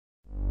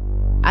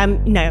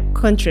I'm in a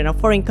country, in a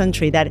foreign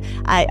country that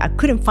I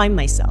couldn't find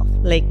myself.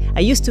 Like,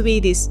 I used to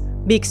be this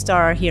big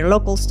star here,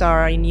 local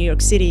star in New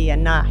York City,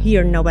 and now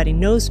here nobody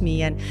knows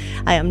me, and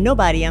I am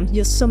nobody. I'm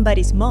just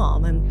somebody's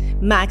mom. I'm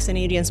Max and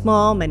Adrian's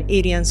mom and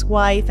Adrian's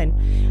wife, and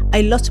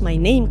I lost my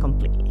name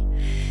completely.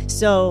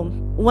 So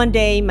one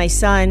day my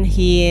son,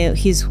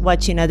 he's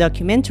watching a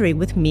documentary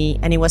with me,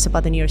 and it was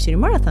about the New York City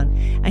Marathon,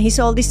 and he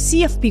saw this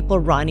sea of people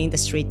running the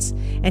streets,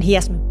 and he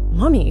asked me,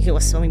 Mommy, it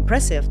was so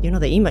impressive, the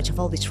image of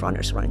all these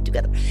runners running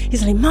together.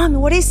 He's like, Mommy,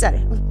 what is that?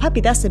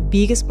 Papi, that's the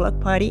biggest block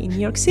party in New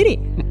York City.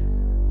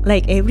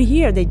 Like, every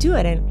year they do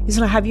it. And he's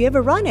like, have you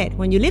ever run it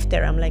when you lived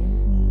there? I'm like,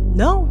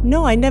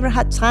 no, I never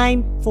had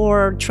time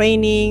for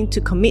training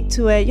to commit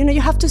to it. You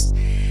have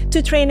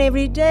to train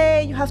every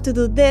day. You have to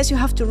do this. You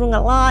have to run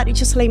a lot. It's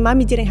just like,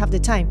 Mommy didn't have the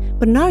time.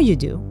 But now you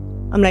do.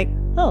 I'm like,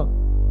 oh,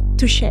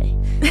 touche.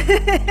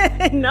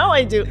 Now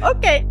I do.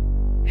 Okay.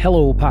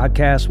 Hello,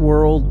 podcast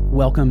world.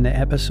 Welcome to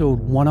episode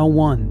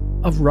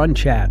 101 of Run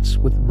Chats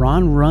with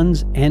Ron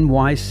Runs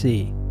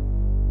NYC.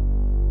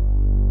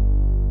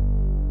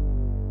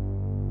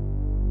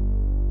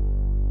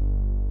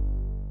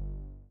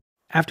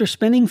 After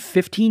spending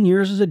 15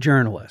 years as a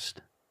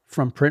journalist,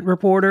 from print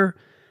reporter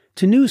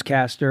to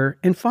newscaster,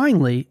 and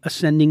finally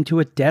ascending to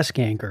a desk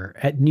anchor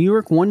at New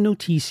York One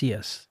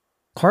Noticias,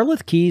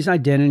 Carlith Keyes'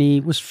 identity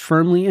was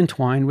firmly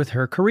entwined with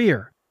her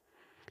career.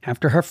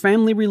 After her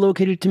family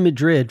relocated to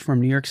Madrid from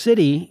New York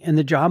City and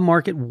the job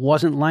market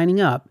wasn't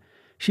lining up,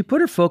 she put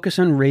her focus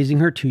on raising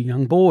her two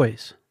young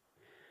boys.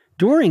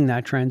 During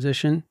that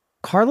transition,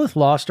 Carlith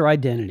lost her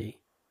identity,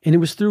 and it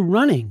was through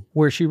running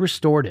where she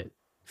restored it,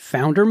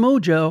 found her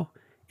mojo,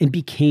 and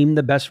became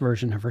the best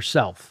version of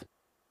herself.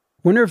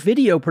 When her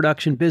video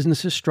production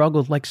businesses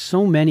struggled like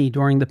so many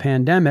during the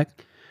pandemic,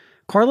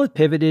 Carlith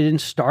pivoted and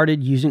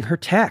started using her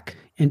tech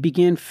and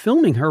began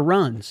filming her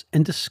runs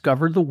and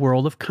discovered the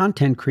world of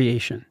content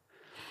creation.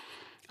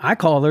 I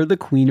call her the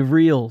Queen of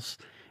Reels,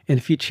 and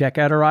if you check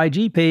out her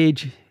IG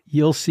page,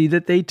 you'll see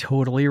that they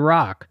totally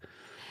rock.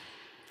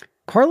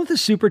 Carlith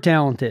is super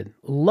talented,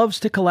 loves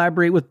to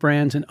collaborate with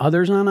brands and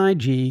others on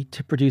IG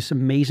to produce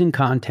amazing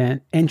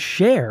content and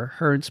share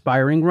her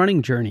inspiring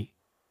running journey.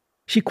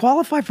 She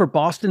qualified for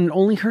Boston in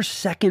only her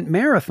second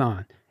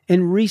marathon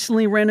and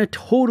recently ran a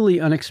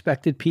totally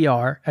unexpected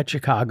PR at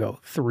Chicago,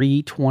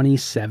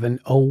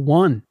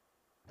 3:27:01.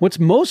 What's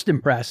most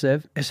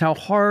impressive is how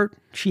hard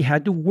she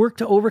had to work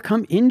to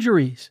overcome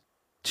injuries,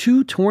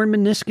 2 torn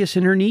meniscus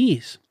in her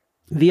knees,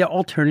 via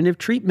alternative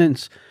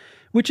treatments,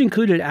 which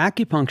included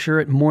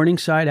acupuncture at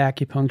Morningside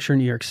Acupuncture in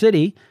New York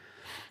City,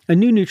 a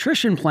new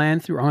nutrition plan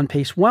through On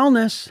Pace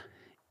Wellness,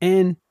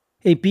 and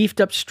a beefed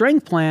up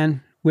strength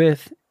plan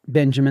with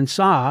Benjamin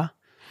Saw,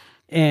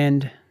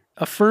 and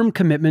a firm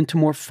commitment to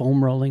more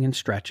foam rolling and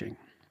stretching.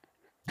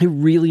 I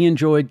really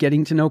enjoyed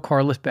getting to know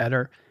Carlith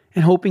better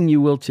and hoping you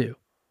will too.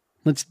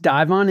 Let's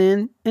dive on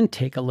in and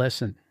take a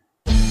listen.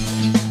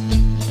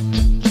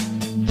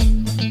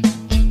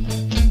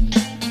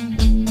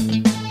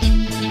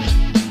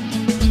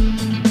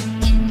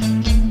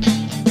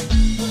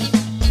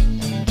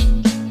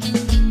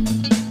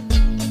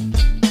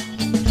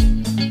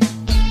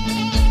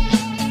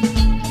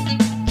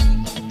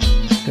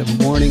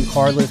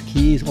 Carlith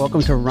Keyes,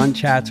 welcome to Run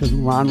Chats with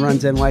Ron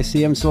Runs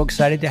NYC. I'm so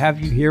excited to have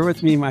you here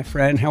with me, my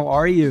friend. How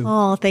are you?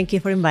 Oh, thank you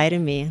for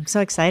inviting me. I'm so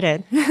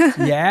excited.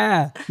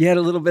 Yeah, you had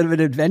a little bit of an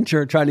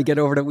adventure trying to get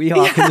over to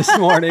Weehawken this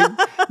morning.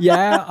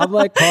 Yeah, I'm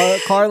like,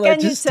 Carla,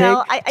 just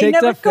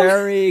take the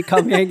ferry,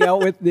 come hang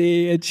out with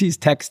me. And she's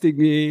texting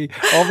me.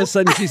 All of a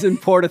sudden, she's in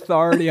Port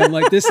Authority. I'm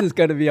like, this is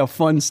going to be a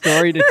fun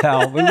story to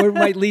tell. We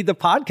might lead the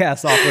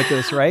podcast off with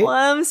this, right?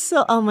 Well,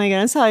 oh my God,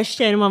 I'm so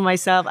ashamed of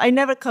myself. I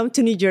never come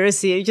to New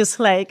Jersey, just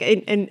like,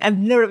 and I've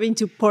never been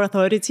to Port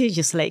Authority,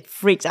 just like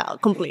freaked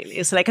out completely.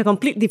 It's like a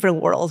complete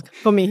different world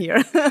for me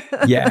here.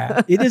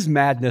 Yeah, it is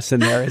madness in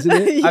there, isn't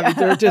it? Yeah. I mean,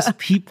 there are just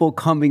people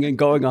coming and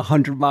going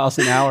 100 miles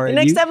an hour.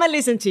 Next time I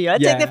listen to you, I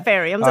take the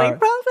ferry. I'm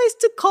like, wrong place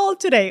to call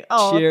today.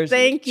 Oh, cheers,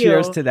 thank you.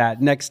 Cheers to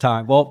that. Next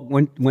time. Well,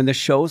 when the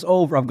show's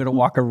over, I'm going to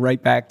walk her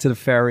right back to the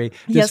ferry.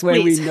 This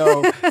way please. We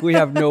know we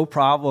have no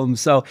problem.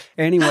 So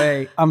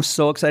anyway, I'm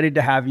so excited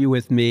to have you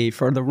with me.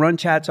 For the Run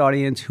Chats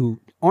audience who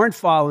aren't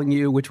following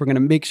you, which we're going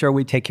to make sure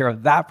we take care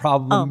of that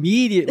problem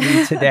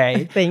immediately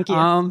today. Thank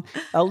you.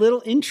 A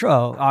little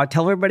intro.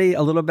 Tell everybody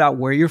a little about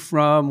where you're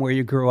from, where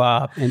you grew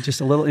up, and just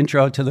a little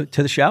intro to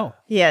the show.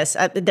 Yes,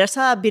 there's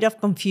a bit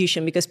of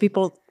confusion because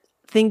people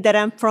think that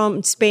I'm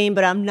from Spain,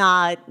 but I'm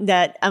not,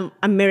 that I'm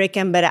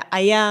American, but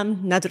I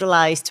am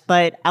naturalized.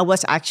 But I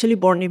was actually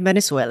born in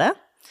Venezuela.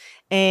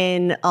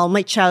 And all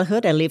my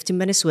childhood, I lived in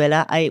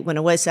Venezuela. When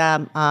I was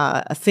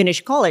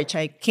finished college,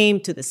 I came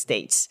to the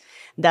States.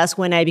 That's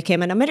when I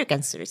became an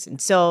American citizen.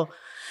 So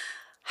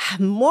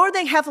more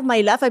than half of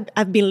my life,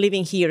 I've been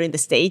living here in the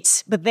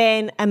States. But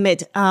then I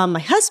met my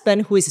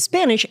husband, who is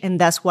Spanish, and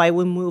that's why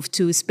we moved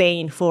to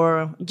Spain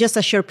for just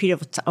a short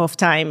period of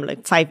time,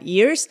 like 5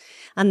 years.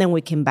 And then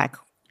we came back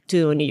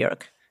to New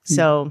York.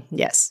 So,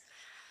 yes.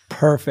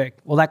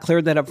 Perfect. Well, that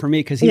cleared that up for me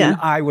because even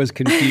I was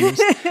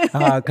confused.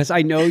 Because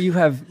I know you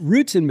have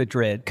roots in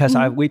Madrid. Because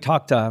we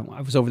talked. I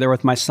was over there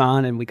with my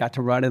son, and we got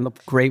to run in the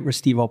great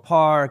Restivo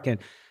Park and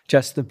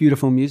just the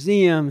beautiful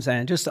museums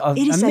and just it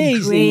is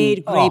amazing.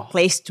 a great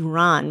place to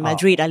run.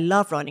 Madrid. I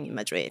love running in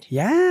Madrid.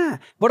 Yeah,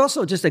 but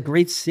also just a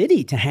great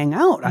city to hang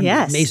out. I mean,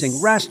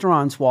 amazing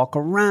restaurants, walk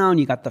around.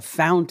 You got the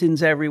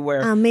fountains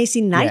everywhere.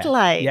 Amazing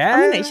nightlife. Yeah.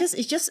 I mean,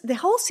 it's just the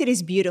whole city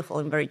is beautiful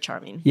and very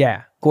charming.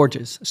 Yeah,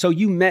 gorgeous. So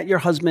you met your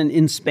husband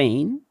in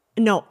Spain.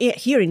 No,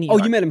 here in New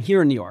York. Oh, you met him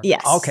here in New York?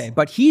 Yes. Okay,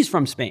 but he's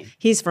from Spain.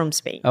 He's from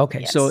Spain.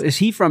 Okay, yes. so is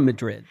he from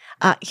Madrid?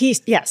 He's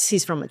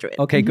from Madrid.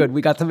 Okay, good.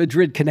 We got the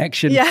Madrid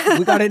connection. Yeah.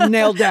 We got it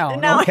nailed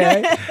down.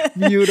 Okay,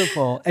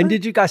 beautiful. And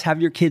did you guys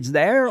have your kids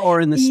there or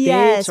in the States?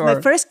 Yes, or?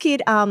 my first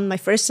kid, my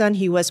first son,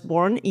 he was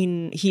born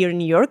here in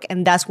New York,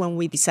 and that's when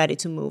we decided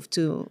to move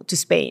to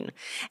Spain.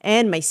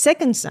 And my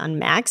second son,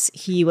 Max,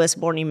 he was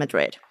born in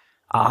Madrid.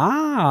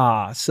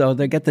 Ah, so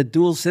they get the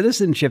dual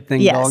citizenship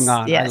thing going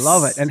on. Yes, I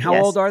love it. And how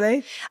old are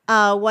they?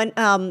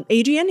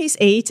 Adrian is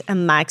 8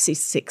 and Max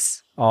is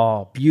 6.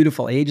 Oh,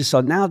 beautiful ages.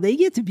 So now they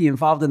get to be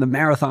involved in the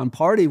marathon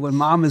party when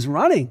mom is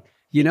running.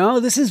 You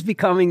know, this is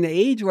becoming the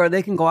age where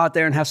they can go out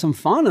there and have some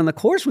fun on the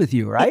course with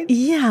you, right?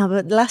 Yeah,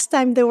 but last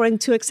time they weren't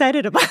too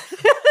excited about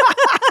it.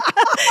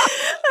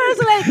 I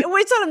was like,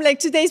 we told them like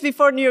 2 days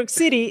before New York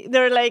City,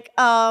 they're like,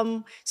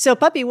 so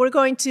puppy, we're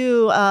going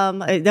to,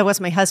 that was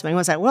my husband. He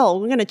was like,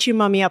 well, we're going to cheer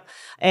mommy up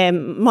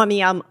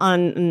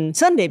on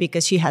Sunday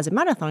because she has a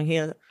marathon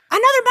here.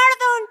 Another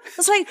marathon. I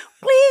was like,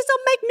 please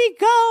don't make me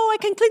go. I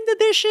can clean the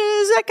dishes.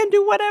 I can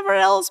do whatever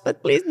else,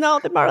 but please no,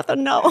 the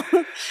marathon, no.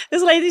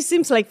 It's like, it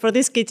seems like for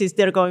these kids,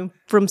 they're going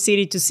from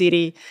city to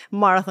city,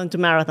 marathon to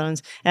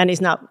marathons, and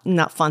it's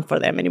not fun for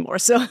them anymore.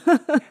 So,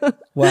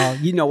 well,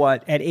 you know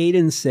what? At 8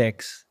 and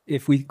 6,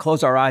 if we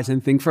close our eyes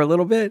and think for a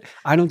little bit,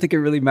 I don't think it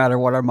really mattered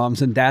what our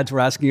moms and dads were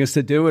asking us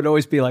to do. It'd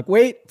always be like,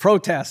 wait,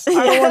 protest.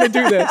 I don't want to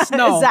do this.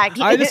 No,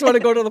 exactly. I just want to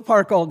go to the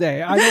park all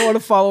day. I don't want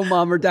to follow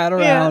mom or dad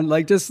around.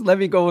 Like, just let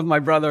me go with my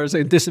brothers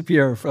and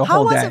disappear for a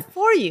whole day. How was it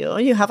for you?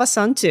 You have a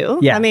son too.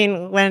 Yeah. I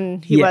mean,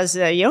 when he was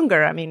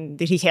younger, I mean,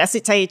 did he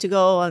hesitate to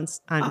go and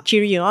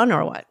cheer you on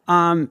or what?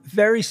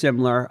 Very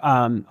similar.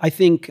 I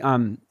think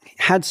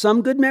had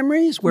some good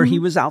memories where he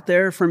was out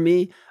there for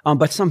me,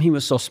 but some he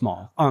was so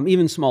small,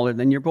 even smaller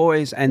than your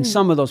boys. And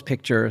some of those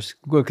pictures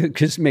could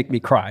just make me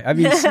cry. I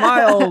mean,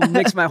 smile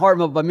makes my heart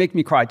melt, but make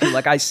me cry too.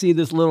 Like I see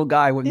this little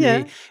guy with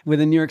me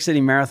with a New York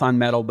City Marathon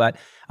medal, but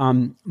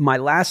my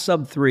last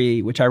sub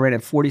 3, which I ran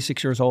at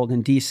 46 years old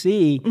in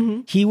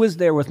DC, he was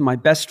there with my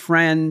best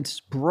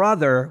friend's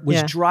brother,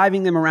 was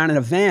driving them around in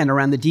a van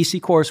around the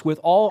DC course with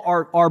all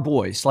our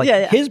boys,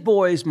 like his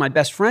boys, my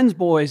best friend's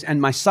boys,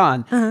 and my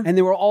son. And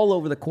they were all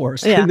over the course.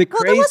 Yeah. And that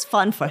was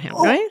fun for him,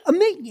 right?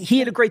 He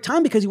had a great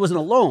time because he wasn't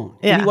alone.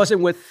 Yeah. He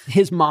wasn't with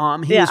his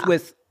mom. He was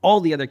with all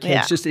the other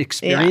kids just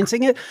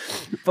experiencing it.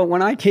 But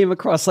when I came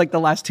across like the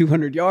last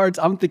 200 yards,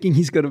 I'm thinking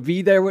he's going to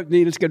be there with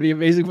me and it's going to be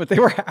amazing. But they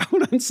were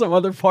out on some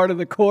other part of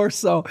the course.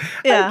 So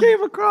I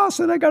came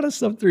across and I got a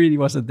sub 3 and he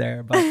wasn't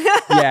there. But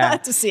yeah.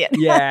 To see it.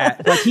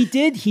 But he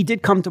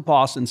did come to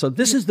Boston. So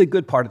this is the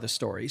good part of the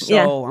story.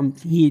 So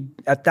he,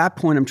 at that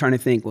point, I'm trying to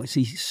think, was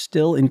he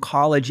still in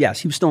college? Yes,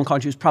 he was still in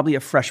college. He was probably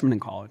a freshman in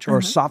college or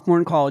a sophomore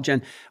in college.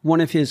 And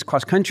one of his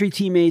cross-country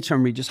teammates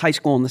from Regis High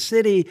School in the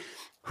city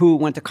who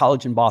went to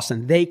college in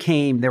Boston. They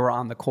came, they were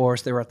on the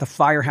course, they were at the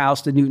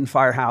firehouse, the Newton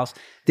Firehouse.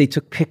 They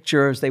took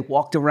pictures, they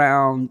walked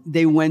around,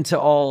 they went to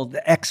all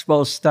the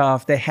expo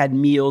stuff, they had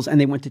meals, and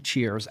they went to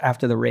Cheers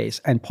after the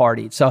race and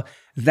partied. So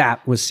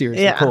that was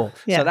seriously cool.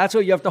 Yeah. So that's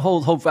what you have to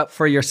hold hope up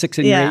for your 6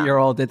 and your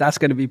 8-year-old, that that's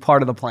going to be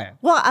part of the plan.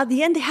 Well, at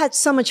the end, they had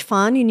so much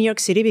fun in New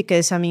York City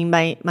because, I mean,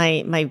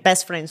 my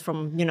best friends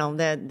from,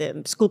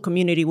 the school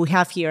community we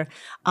have here,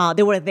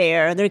 they were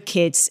there, their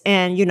kids,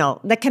 and,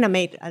 that kind of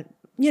made a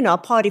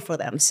party for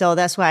them. So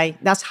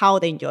that's how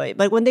they enjoy it.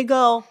 But when they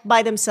go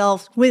by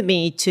themselves with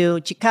me to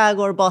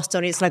Chicago or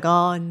Boston, it's like,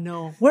 oh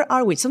no, where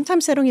are we?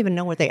 Sometimes I don't even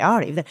know where they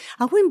are.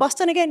 Are we in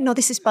Boston again? No,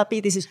 this is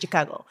Papi, this is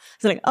Chicago.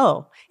 It's like,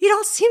 oh, it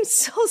all seems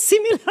so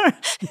similar.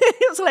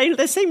 It's like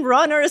the same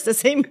runners, the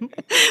same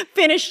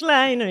finish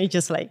line. And it's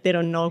just like, they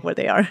don't know where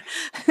they are.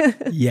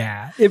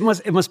 Yeah, it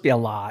must be a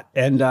lot.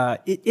 And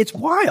it's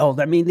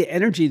wild. I mean, the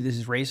energy of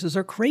these races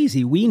are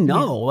crazy. We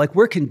know, like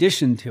we're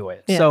conditioned to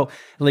it. Yeah. So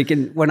like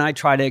when I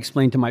try to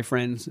explain to my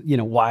friends,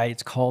 why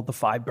it's called the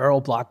 5-barrel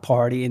block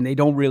party, and they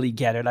don't really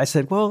get it. I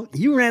said, well,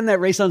 you ran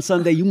that race on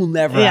Sunday. You will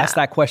never ask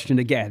that question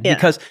again. Yeah.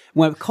 Because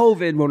when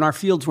our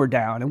fields were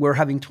down and we're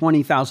having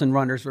 20,000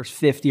 runners versus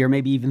 50 or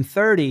maybe even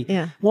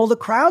 30, well, the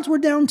crowds were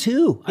down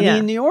too. I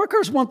mean, New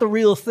Yorkers want the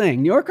real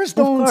thing. New Yorkers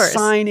don't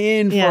sign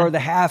in for the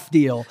half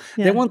deal.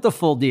 Yeah. They want the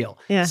full deal.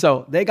 Yeah.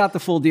 So they got the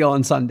full deal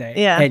on Sunday.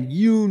 Yeah. And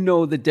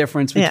the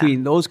difference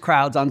between those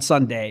crowds on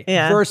Sunday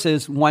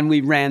versus when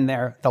we ran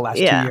there the last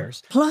 2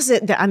 years. Plus,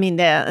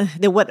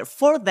 the weather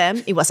for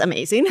them, it was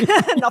amazing.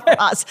 Not for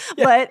us.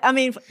 But I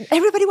mean,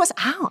 everybody was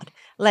out.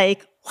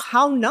 Like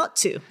how not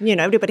to?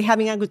 Everybody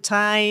having a good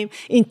time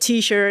in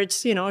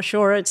t-shirts,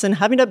 shorts, and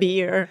having a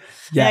beer.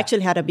 Yeah. I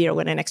actually had a beer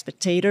with an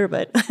ex-spectator,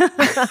 but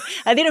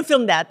I didn't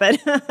film that, but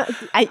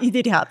it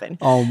did happen.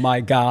 Oh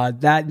my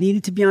God, that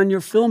needed to be on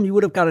your film. You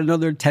would have got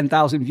another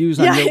 10,000 views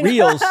on your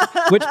reels,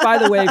 which, by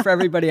the way, for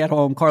everybody at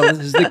home, Carla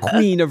is the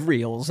queen of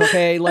reels,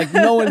 okay? Like,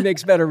 no one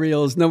makes better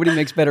reels. Nobody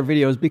makes better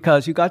videos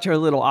because you got your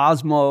little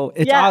Osmo.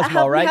 It's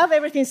Osmo, right? We have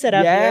everything set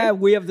up here. Yeah,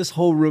 we have this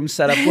whole room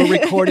set up. We're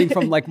recording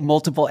from like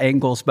multiple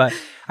angles, but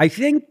I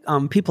think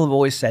people have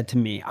always said to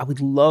me, I would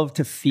love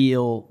to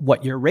feel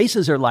what your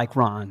races are like,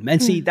 Ron.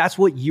 And see, that's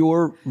what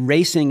your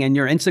racing and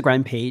your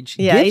Instagram page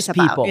gives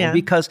people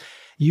because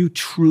you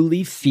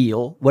truly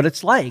feel what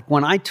it's like.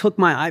 When I took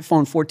my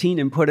iPhone 14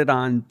 and put it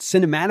on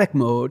cinematic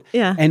mode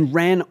and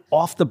ran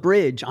off the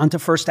bridge onto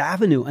First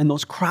Avenue and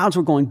those crowds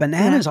were going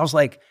bananas, I was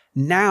like,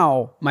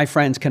 now my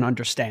friends can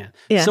understand.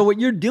 Yeah. So what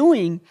you're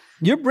doing,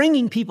 you're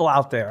bringing people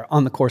out there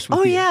on the course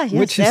with you.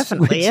 Which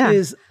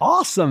is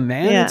awesome,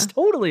 man. Yeah. It's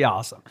totally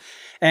awesome.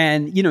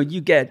 And, you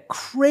get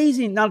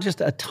crazy, not just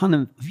a ton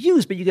of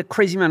views, but you get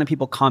crazy amount of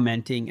people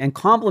commenting and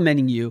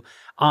complimenting you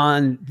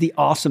on the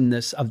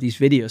awesomeness of these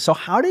videos. So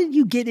how did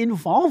you get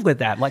involved with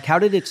that? Like, how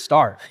did it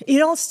start?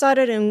 It all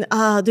started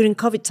during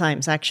COVID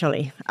times,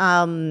 actually.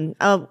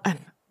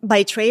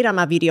 By trade, I'm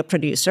a video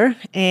producer,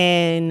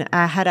 and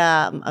I had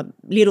a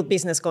little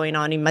business going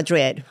on in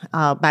Madrid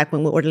back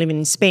when we were living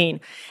in Spain.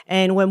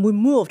 And when we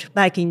moved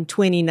back in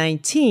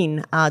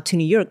 2019 to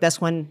New York,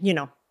 that's when,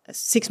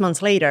 4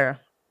 months later,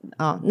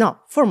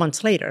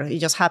 it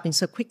just happened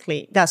so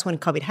quickly. That's when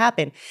COVID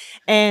happened.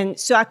 And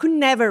so I could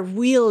never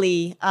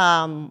really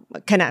kind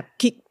of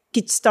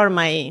kickstart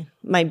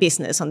my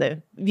business on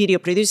the video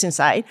producing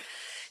side.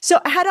 So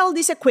I had all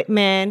this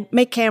equipment,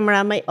 my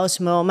camera, my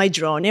Osmo, my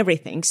drone,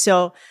 everything.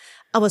 So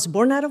I was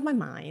bored out of my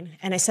mind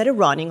and I started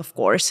running, of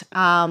course.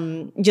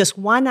 Just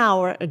 1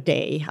 hour a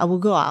day, I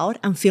would go out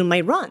and film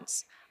my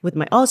runs with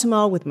my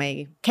Osmo, with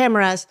my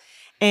cameras.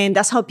 And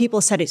that's how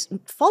people started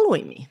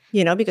following me,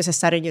 because I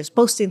started just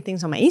posting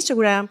things on my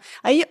Instagram.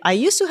 I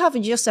used to have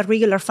just a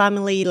regular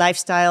family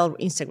lifestyle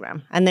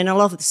Instagram. And then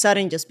all of a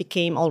sudden just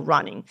became all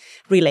running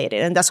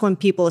related. And that's when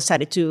people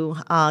started to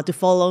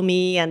follow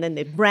me. And then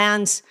the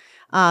brands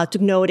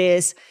took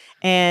notice.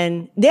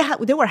 And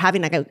they were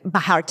having like a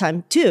hard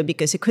time too,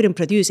 because they couldn't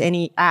produce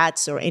any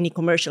ads or any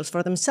commercials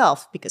for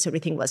themselves because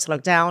everything was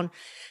locked down.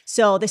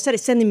 So they started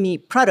sending me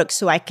products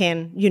so I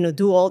can,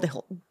 do all the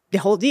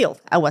whole deal.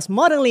 I was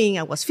modeling,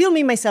 I was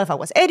filming myself, I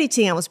was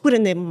editing, I was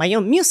putting in my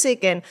own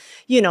music, and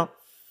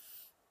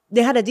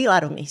they had a deal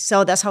out of me.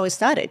 So that's how it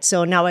started.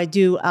 So now I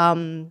do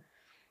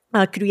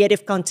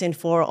creative content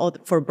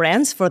for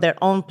brands for their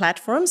own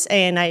platforms,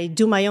 and I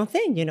do my own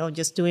thing.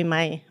 Just doing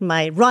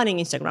my running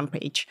Instagram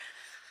page.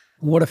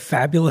 What a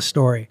fabulous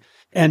story.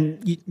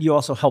 And you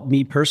also helped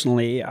me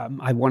personally.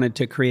 I wanted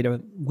to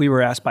we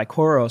were asked by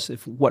Khoros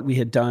if what we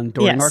had done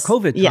during our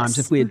COVID times,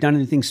 if we had done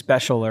anything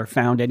special or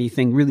found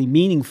anything really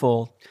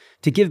meaningful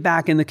to give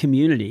back in the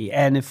community.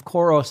 And if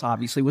Khoros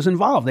obviously was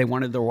involved, they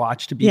wanted their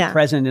watch to be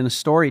present in a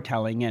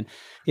storytelling. And,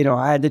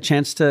 I had the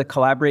chance to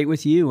collaborate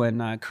with you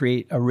and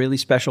create a really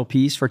special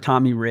piece for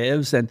Tommy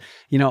Rivs. And,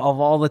 of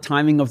all the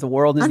timing of the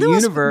world and the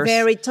universe. Was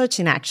very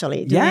touching,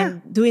 actually,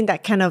 doing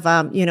that kind of,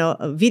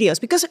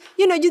 videos. Because,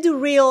 you do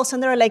reels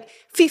and they're like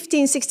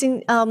 10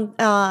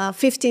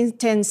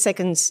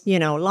 seconds,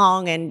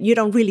 long, and you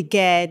don't really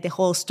get the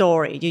whole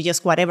story. You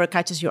just, whatever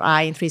catches your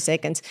eye in 3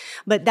 seconds.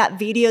 But that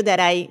video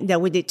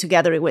that we did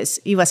together, it was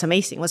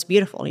amazing. It was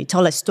beautiful. It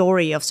told a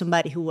story of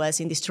somebody who was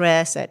in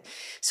distress, and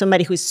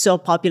somebody who's so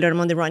popular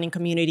among the running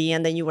community,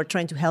 and then you were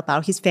trying to help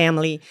out his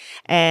family,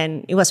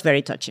 and it was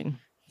very touching.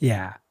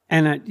 Yeah.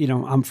 And,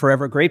 I'm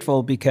forever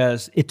grateful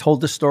because it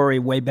told the story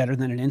way better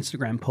than an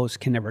Instagram post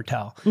can ever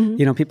tell.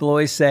 Mm-hmm. People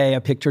always say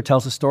a picture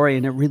tells a story,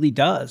 and it really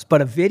does.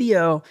 But a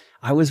video,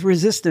 I was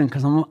resistant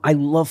because I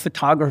love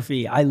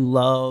photography. I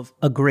love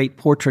a great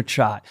portrait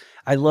shot.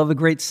 I love a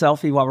great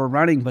selfie while we're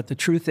running. But the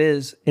truth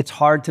is, it's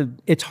hard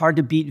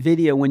to beat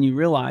video when you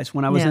realize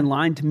when I was in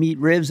line to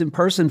meet Rivs in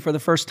person for the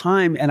first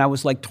time, and I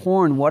was like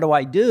torn, what do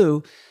I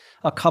do?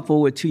 A couple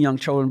with 2 young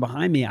children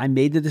behind me, I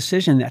made the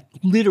decision that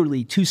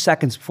literally 2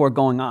 seconds before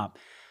going up.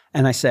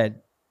 And I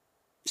said,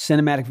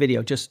 cinematic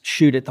video, just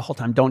shoot it the whole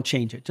time. Don't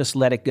change it. Just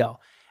let it go.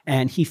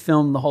 And he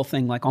filmed the whole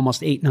thing like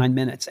almost 8-9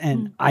 minutes.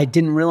 And I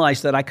didn't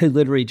realize that I could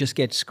literally just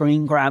get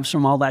screen grabs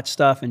from all that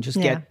stuff and just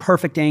get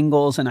perfect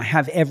angles. And I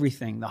have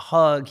everything, the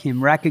hug,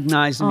 him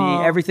recognizing me,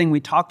 everything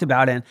we talked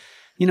about. And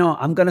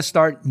I'm going to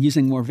start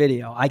using more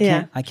video. I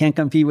can't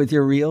compete with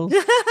your reels,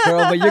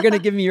 girl, but you're going to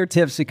give me your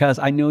tips because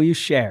I know you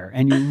share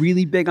and you're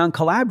really big on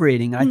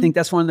collaborating. I think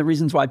that's one of the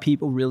reasons why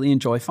people really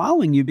enjoy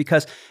following you,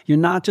 because you're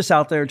not just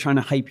out there trying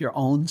to hype your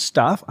own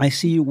stuff. I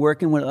see you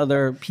working with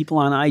other people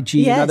on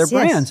IG and other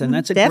brands, and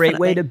that's a great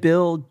way to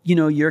build,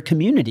 your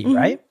community,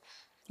 right?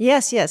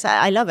 Yes, yes,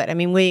 I love it. I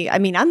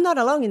mean, I'm not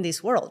alone in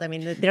this world. I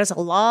mean, there's a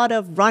lot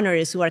of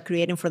runners who are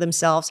creating for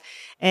themselves,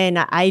 and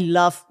I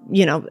love,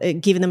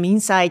 giving them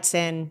insights.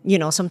 And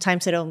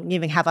sometimes they don't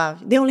even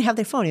they only have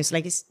their phone. It's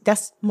like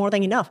that's more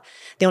than enough.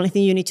 The only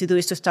thing you need to do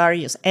is to start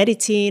just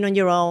editing on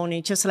your own.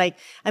 It's just like,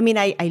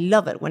 I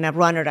love it when a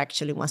runner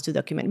actually wants to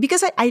document,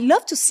 because I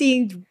love to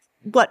see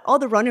what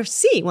other runners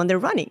see when they're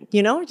running.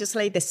 Just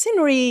like the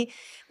scenery.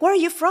 Where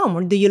are you from?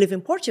 Or do you live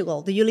in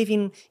Portugal? Do you live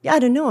in I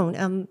don't know,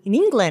 in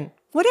England?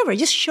 Whatever,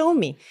 just show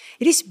me.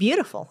 It is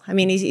beautiful. I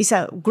mean, it's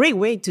a great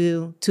way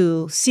to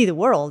see the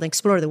world,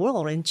 explore the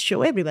world, and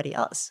show everybody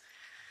else.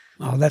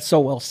 Oh, that's so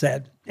well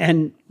said.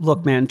 And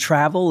look, man,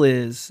 travel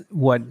is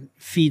what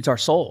feeds our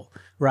soul,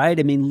 right?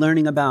 I mean,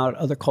 learning about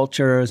other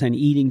cultures and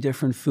eating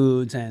different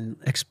foods and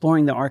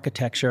exploring the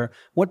architecture.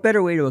 What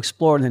better way to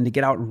explore than to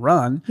get out and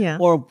run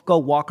or go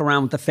walk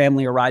around with the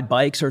family or ride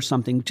bikes or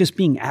something, just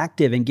being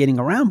active and getting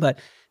around. But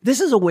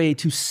this is a way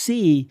to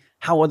see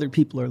how other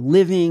people are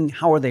living,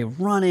 how are they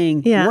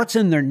running, what's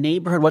in their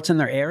neighborhood, what's in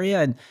their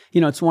area. And,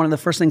 it's one of the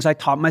first things I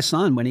taught my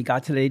son when he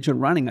got to the age of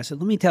running. I said,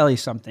 let me tell you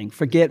something.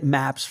 Forget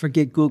maps,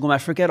 forget Google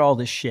Maps, forget all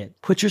this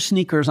shit. Put your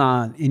sneakers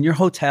on in your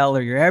hotel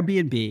or your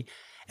Airbnb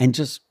and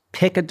just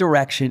pick a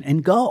direction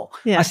and go.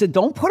 Yeah. I said,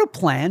 don't put a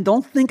plan.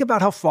 Don't think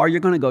about how far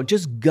you're going to go.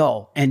 Just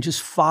go and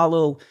just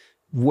follow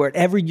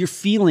whatever you're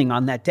feeling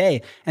on that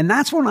day. And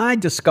that's when I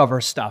discover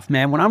stuff,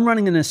 man. When I'm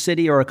running in a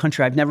city or a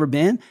country I've never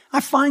been,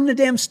 I find the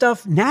damn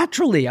stuff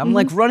naturally. I'm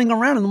like running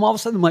around and then all of a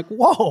sudden I'm like,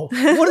 whoa,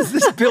 what is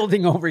this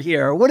building over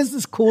here? What is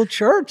this cool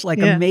church? Like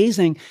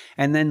amazing.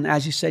 And then,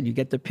 as you said, you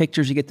get the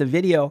pictures, you get the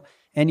video,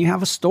 and you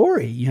have a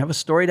story. You have a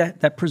story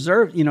that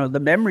preserved, the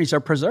memories are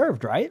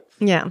preserved, right?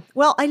 Yeah.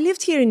 Well, I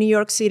lived here in New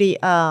York City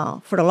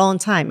for a long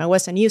time. I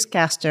was a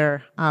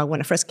newscaster when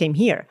I first came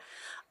here.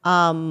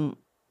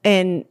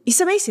 And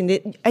it's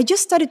amazing. I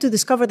just started to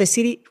discover the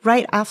city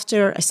right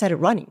after I started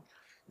running.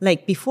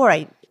 Like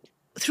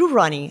through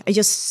running, I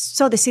just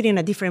saw the city in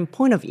a different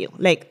point of view.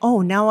 Like, oh,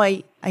 now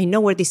I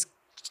know where the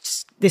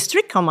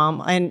street come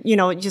on. And,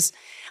 just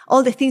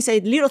all the things,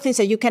 little things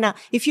that you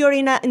if you're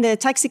in the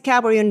taxi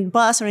cab or in the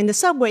bus or in the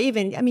subway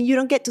even, you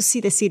don't get to see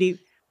the city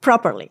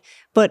properly.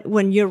 But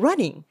when you're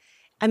running,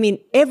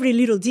 every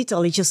little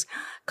detail, it just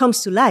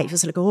comes to life.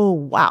 It's like, oh,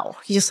 wow.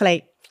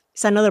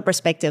 It's another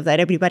perspective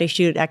that everybody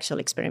should actually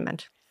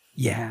experiment.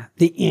 Yeah,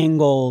 the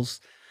angles,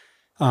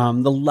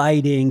 the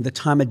lighting, the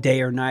time of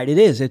day or night.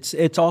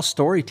 It's all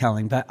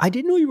storytelling. But I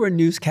didn't know you were a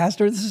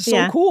newscaster. This is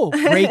so cool.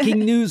 Breaking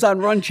news on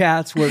Run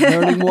Chats. We're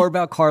learning more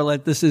about Carla.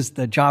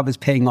 The job is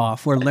paying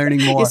off. We're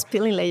learning more. It's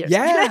peeling layers.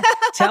 Yeah,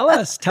 tell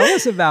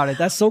us about it.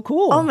 That's so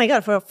cool. Oh my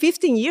God, for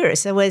 15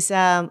 years, I was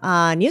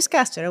a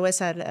newscaster. I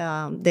was at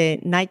the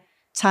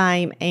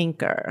nighttime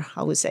anchor,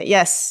 I would say.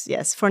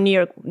 Yes, for New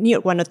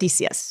York One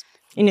Noticias.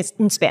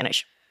 In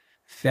Spanish.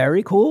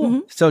 Very cool. Mm-hmm.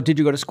 So did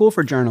you go to school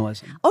for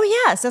journalism? Oh,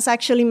 yes. That's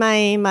actually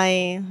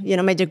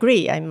my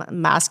degree. I'm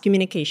mass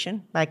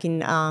communication back in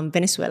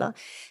Venezuela.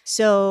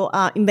 So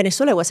in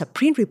Venezuela, I was a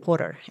print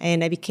reporter,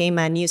 and I became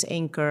a news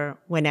anchor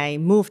when I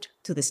moved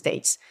to the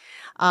States.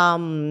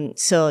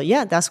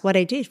 That's what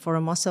I did for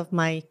most of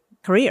my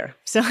career.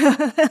 So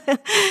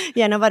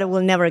nobody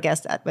will never guess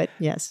that, but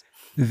yes.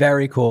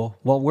 Very cool.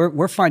 Well,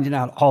 we're finding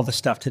out all the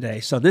stuff today.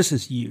 So this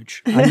is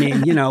huge. I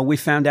mean, we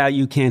found out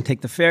you can't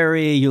take the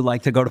ferry. You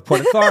like to go to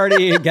Port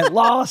Authority and get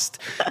lost.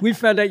 We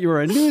found out you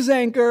were a news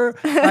anchor.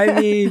 I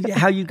mean,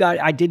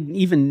 I didn't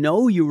even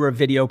know you were a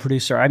video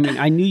producer. I mean,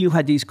 I knew you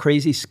had these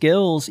crazy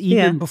skills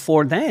even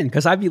before then,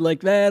 because I'd be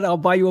like, man, I'll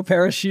buy you a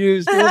pair of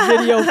shoes, do a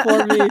video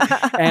for me.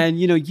 And,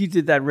 you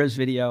did that Riz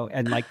video,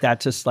 and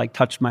that just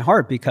touched my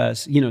heart,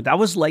 because, that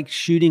was like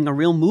shooting a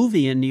real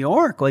movie in New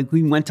York. Like,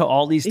 we went to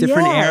all these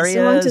different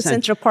areas. We went to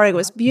Central Park. It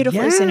was a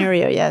beautiful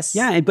scenario, yes.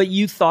 Yeah, but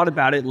you thought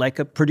about it like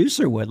a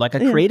producer would, like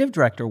a creative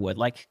director would.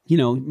 Like,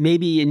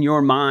 maybe in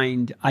your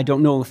mind, I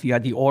don't know if you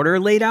had the order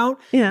laid out,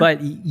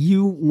 but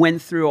you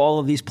went through all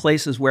of these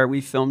places where we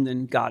filmed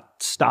and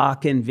got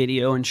stock and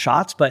video and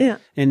shots,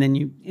 and then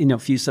you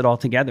fused it all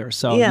together.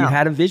 So you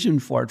had a vision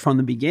for it from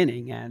the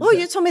beginning. And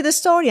you told me the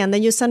story, and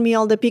then you sent me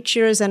all the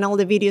pictures and all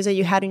the videos that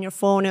you had in your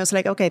phone. I was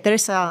like, okay,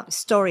 there's a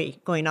story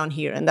going on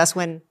here. And that's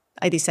when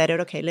I decided,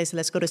 okay,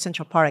 let's go to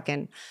Central Park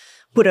and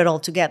put it all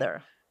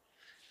together.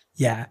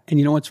 Yeah.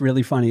 And what's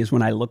really funny is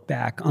when I look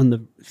back on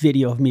the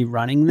video of me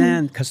running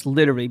then, because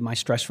literally my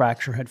stress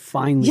fracture had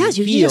finally healed.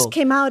 You just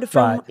came out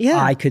from,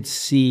 I could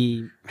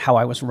see how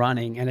I was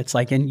running. And it's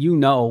like, and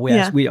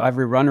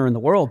every runner in the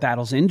world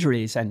battles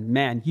injuries. And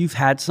man, you've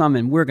had some,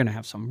 and we're going to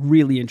have some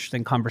really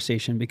interesting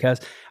conversation,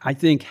 because I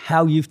think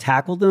how you've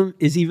tackled them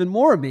is even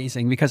more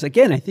amazing, because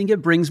again, I think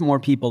it brings more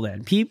people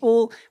in.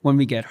 People, when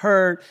we get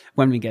hurt,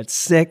 when we get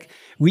sick,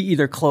 we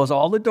either close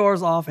all the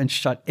doors off and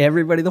shut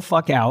everybody the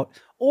fuck out,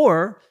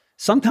 or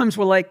sometimes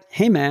we're like,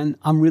 hey man,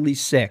 I'm really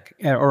sick,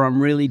 or I'm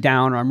really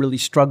down, or I'm really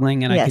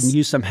struggling and I can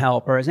use some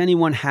help. Or has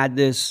anyone had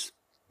this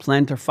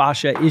plantar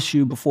fascia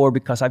issue before,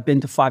 because I've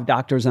been to 5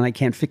 doctors and I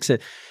can't fix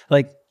it?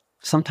 Like,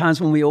 sometimes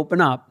when we open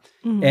up,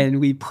 and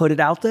we put it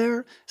out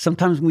there,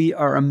 sometimes we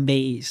are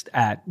amazed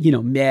at,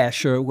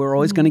 mesh, or we're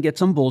always going to get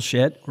some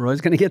bullshit. We're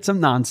always going to get some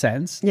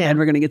nonsense, and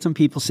we're going to get some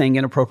people saying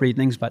inappropriate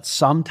things. But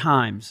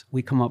sometimes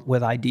we come up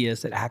with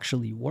ideas that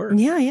actually work.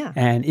 Yeah.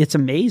 And it's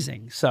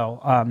amazing. So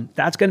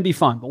that's going to be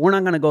fun, but we're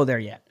not going to go there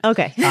yet.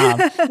 Okay.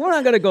 We're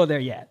not going to go there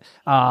yet.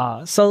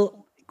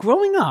 So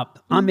growing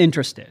up, I'm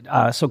interested.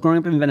 So growing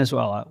up in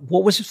Venezuela,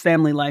 what was your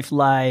family life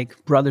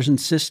like? Brothers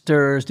and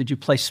sisters? Did you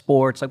play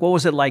sports? Like, what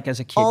was it like as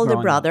a kid? Older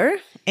brother.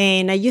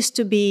 And I used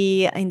to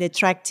be in the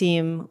track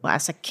team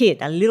as a kid,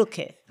 a little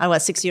kid. I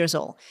was 6 years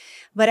old.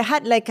 But I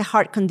had like a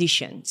heart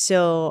condition.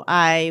 So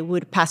I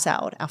would pass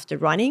out after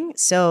running.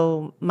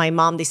 So my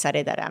mom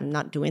decided that I'm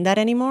not doing that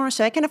anymore.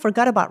 So I kind of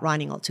forgot about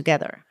running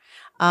altogether.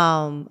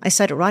 I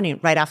started running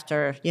right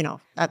after,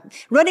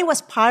 running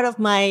was part of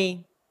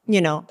my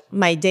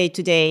my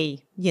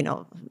day-to-day,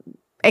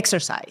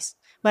 exercise.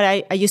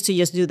 But I used to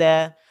just do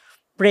the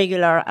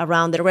regular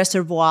around the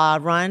reservoir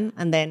run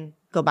and then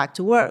go back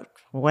to work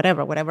or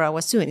whatever I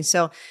was doing.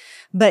 So,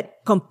 but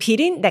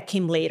competing, that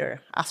came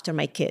later after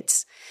my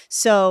kids.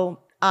 So,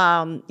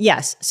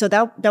 yes. So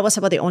that was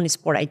about the only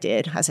sport I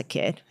did as a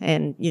kid.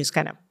 And you just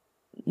kind of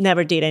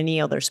never did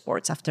any other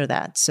sports after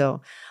that.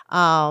 So,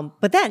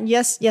 but then,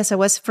 yes, I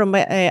was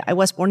I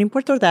was born in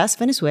Puerto Ordaz,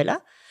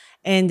 Venezuela.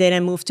 And then I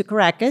moved to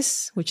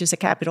Caracas, which is the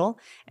capital.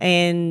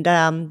 And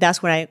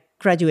that's where I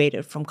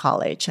graduated from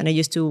college. And I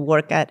used to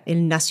work at El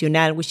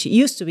Nacional, which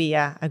used to be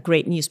a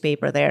great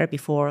newspaper there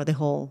before the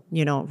whole,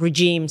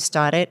 regime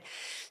started.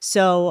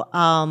 So,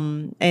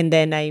 and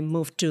then I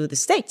moved to the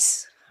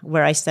States,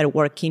 where I started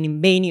working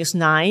in Bay News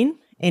 9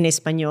 in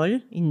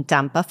Espanol in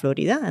Tampa,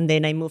 Florida. And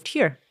then I moved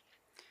here.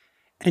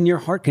 And your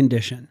heart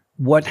condition,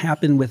 what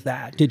happened with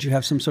that? Did you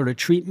have some sort of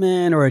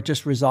treatment, or it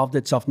just resolved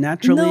itself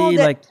naturally?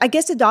 No, I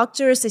guess the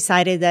doctors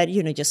decided that,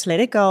 just let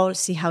it go,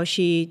 see how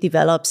she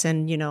develops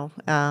and,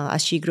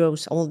 as she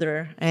grows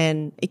older.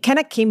 And it kind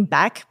of came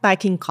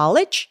back in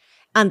college,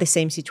 and the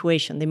same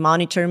situation. They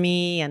monitor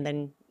me, and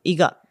then it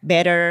got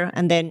better,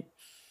 and then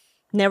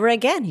never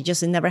again.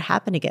 It never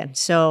happened again.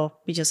 So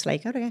we just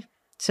like, okay.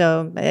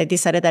 So I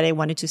decided that I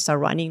wanted to start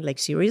running like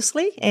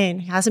seriously, and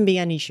it hasn't been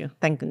an issue.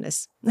 Thank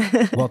goodness.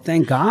 Well,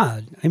 thank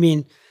God. I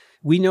mean,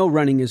 we know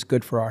running is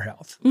good for our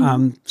health.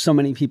 So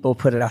many people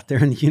put it out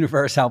there in the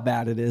universe how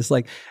bad it is.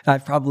 Like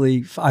I've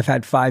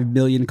had 5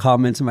 million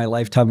comments in my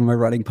lifetime on my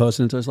running posts,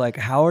 and it was like,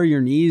 how are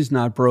your knees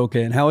not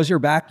broken? How is your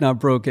back not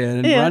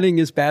broken? And running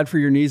is bad for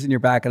your knees and your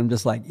back. And I'm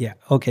just like, yeah,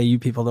 okay, you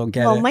people don't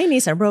get it. Well, my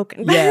knees are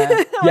broken.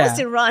 Yeah, I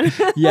still run.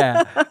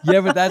 yeah,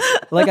 but that's,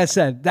 like I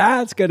said,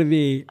 that's good.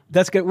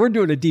 We're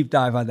doing a deep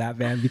dive on that,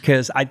 man,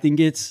 because I think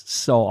it's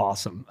so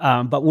awesome.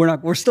 But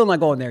we're still not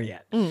going there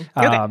yet.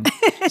 Okay.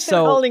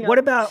 So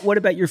what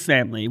about your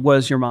family?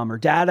 Was your mom or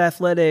dad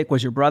athletic?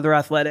 Was your brother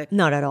athletic?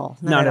 Not at all.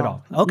 Not at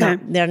all. Okay.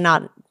 No, they're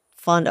not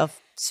fond of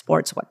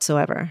sports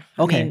whatsoever.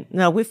 Okay.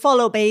 No, we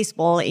follow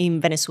baseball in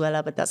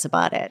Venezuela, but that's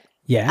about it.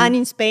 Yeah. And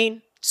in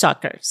Spain,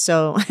 soccer.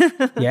 So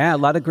yeah, a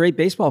lot of great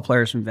baseball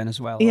players from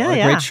Venezuela.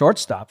 Yeah, great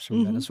shortstops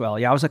from Venezuela.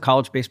 Yeah, I was a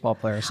college baseball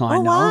player, so I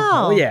know.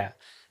 Wow. Oh yeah.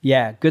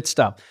 Yeah, good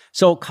stuff.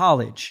 So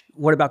college,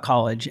 what about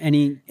college?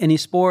 Any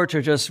sports,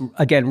 or just,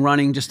 again,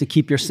 running just to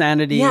keep your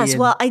sanity? Yes,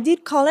 well, I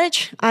did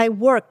college. I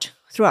worked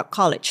throughout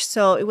college.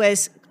 So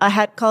I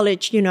had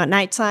college, at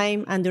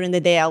nighttime, and during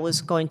the day I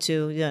was going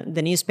to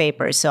the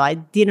newspaper. So I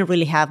didn't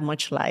really have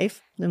much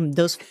life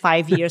those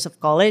 5 years of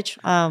college,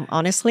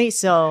 honestly.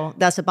 So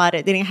that's about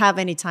it. Didn't have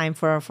any time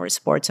for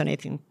sports or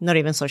anything, not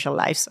even social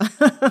lives.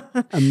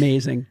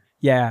 Amazing.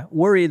 Yeah,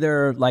 we're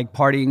either like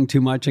partying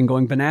too much and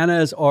going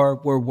bananas,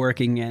 or we're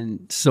working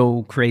and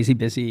so crazy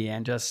busy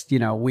and just,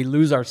 we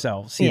lose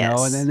ourselves, you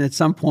know, and then at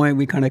some point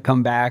we kind of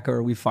come back,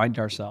 or we find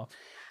ourselves.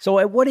 So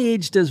at what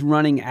age does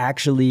running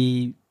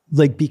actually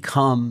like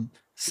become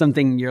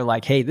something you're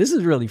like, hey, this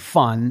is really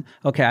fun.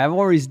 Okay, I've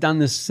always done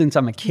this since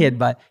I'm a kid,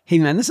 but hey,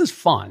 man, this is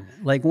fun.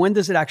 Like, when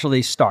does it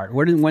actually start?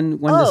 When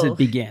does it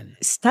begin?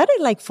 It started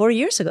like 4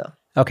 years ago.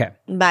 Okay.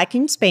 Back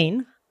in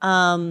Spain.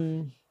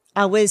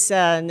 I was,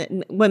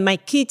 when my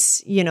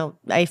kids,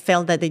 I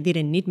felt that they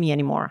didn't need me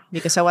anymore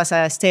because I was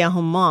a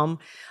stay-at-home mom,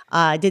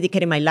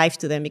 dedicating my life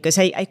to them because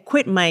I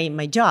quit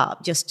my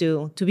job just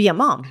to be a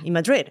mom in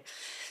Madrid.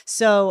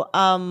 So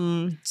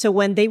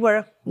when they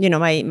were,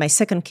 my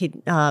second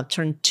kid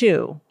turned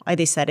 2, I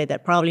decided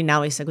that probably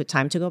now is a good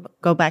time to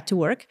go back to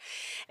work.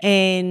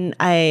 And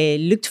I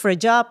looked for a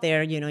job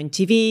there, in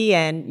TV,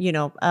 and,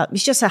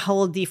 it's just a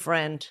whole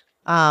different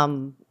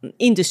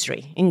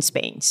industry in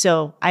Spain.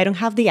 So I don't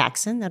have the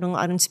accent. I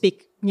don't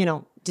speak,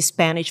 the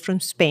Spanish from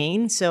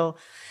Spain. So,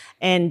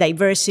 and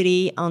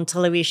diversity on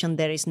television,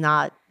 there is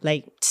not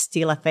like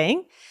still a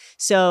thing.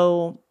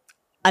 So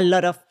a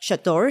lot of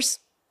shut doors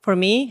for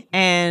me.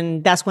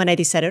 And that's when I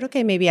decided,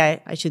 okay, maybe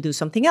I should do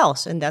something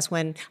else. And that's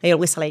when I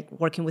always like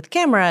working with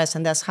cameras.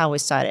 And that's how I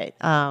started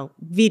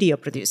video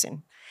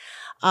producing.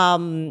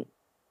 But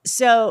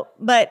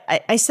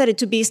I started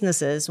 2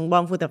 businesses,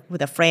 one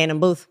with a friend, and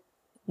both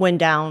went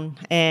down.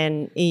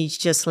 And it's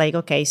just like,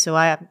 okay, so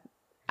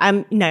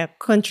I'm in a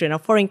country, in a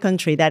foreign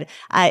country that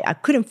I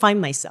couldn't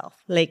find myself.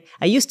 Like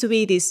I used to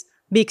be this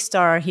big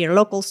star here,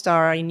 local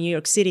star in New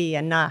York City,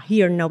 and now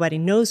here nobody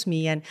knows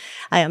me, and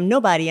I am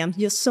nobody. I'm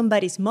just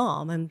somebody's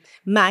mom. I'm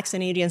Max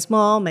and Adrian's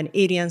mom and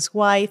Adrian's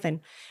wife,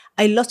 and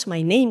I lost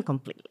my name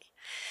completely.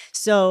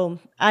 So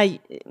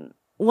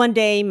one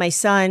day my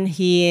son,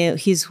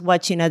 he's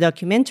watching a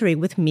documentary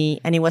with me,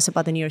 and it was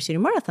about the New York City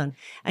Marathon,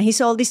 and he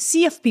saw all this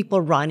sea of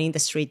people running the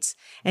streets,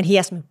 and he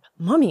asked me,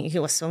 "Mommy," he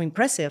was so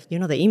impressive, the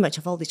image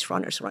of all these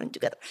runners running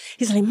together.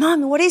 He's like,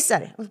 "Mommy, what is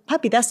that?"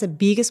 "Papi, that's the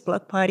biggest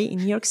block party in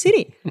New York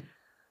City."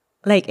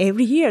 Like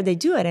every year they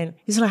do it. And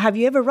he's like, "Have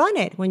you ever run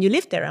it when you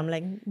lived there?" I'm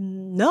like,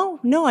 no,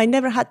 I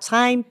never had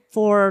time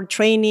for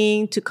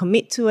training to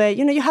commit to it.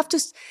 You have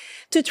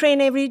to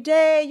train every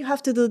day. You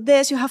have to do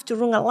this. You have to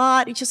run a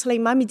lot. It's just like,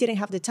 Mommy didn't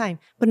have the time.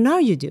 But now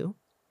you do.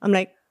 I'm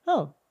like,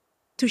 oh,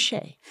 touche.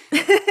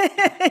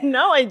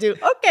 Now I do.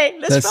 Okay,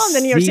 let's run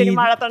the New York City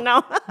Marathon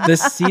now. The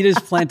seed is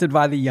planted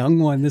by the young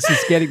one. This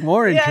is getting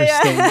more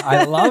interesting. Yeah.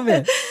 I love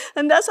it.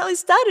 And that's how it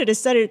started. I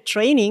started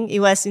training. It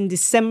was in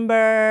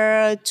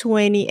December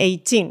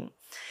 2018.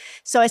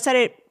 So I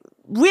started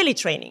really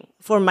training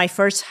for my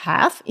first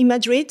half in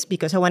Madrid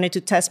because I wanted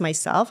to test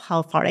myself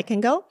how far I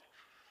can go.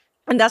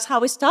 And that's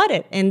how it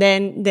started. And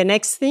then the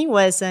next thing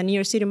was a New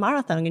York City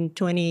Marathon in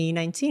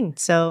 2019.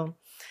 So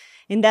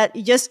in that,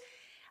 it just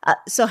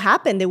so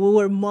happened that we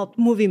were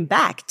moving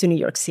back to New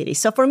York City.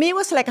 So for me, it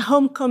was like a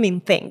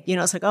homecoming thing.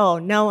 It's like, oh,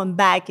 now I'm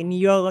back in New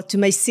York to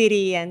my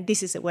city, and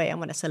this is the way I'm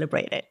going to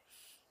celebrate it.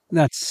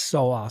 That's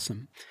so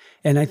awesome.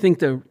 And I think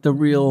the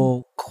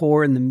real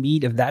core and the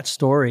meat of that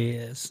story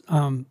is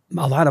a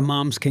lot of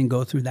moms can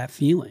go through that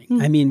feeling.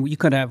 Mm-hmm. I mean, you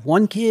could have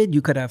one kid,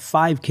 you could have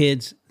 5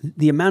 kids.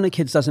 The amount of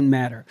kids doesn't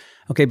matter.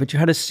 Okay, but you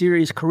had a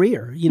serious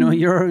career. Mm-hmm.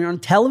 You're on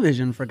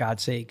television, for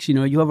God's sakes.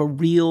 You have a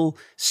real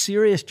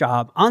serious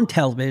job on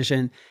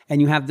television,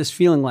 and you have this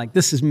feeling like,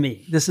 this is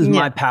me. This is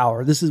my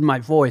power. This is my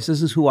voice.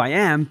 This is who I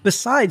am.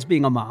 Besides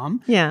being a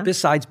mom,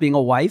 besides being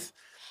a wife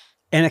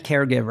and a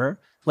caregiver,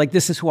 like,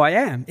 this is who I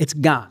am. It's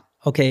gone.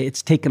 Okay,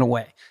 it's taken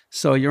away.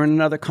 So you're in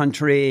another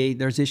country,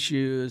 there's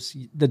issues,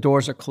 the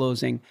doors are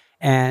closing,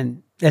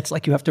 and it's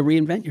like you have to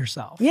reinvent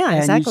yourself. Yeah, and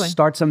exactly. You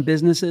start some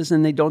businesses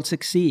and they don't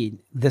succeed.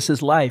 This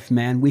is life,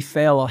 man. We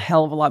fail a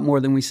hell of a lot more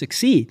than we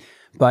succeed,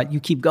 but you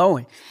keep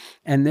going.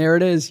 And there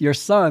it is, your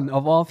son,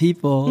 of all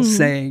people,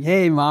 saying,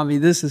 "Hey, Mommy,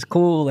 this is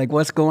cool. Like,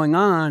 what's going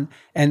on?"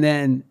 And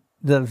then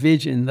the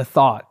vision, the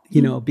thought,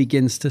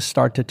 begins to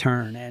start to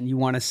turn, and you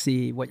want to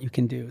see what you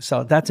can do.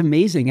 So that's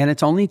amazing. And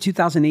it's only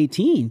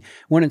 2018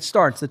 when it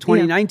starts, the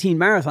 2019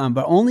 marathon,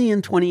 but only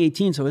in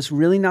 2018. So it's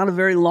really not a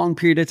very long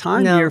period of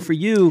time here for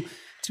you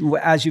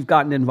as you've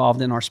gotten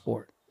involved in our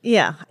sport.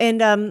 Yeah. And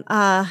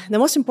the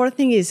most important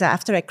thing is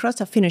after I crossed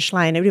the finish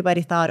line,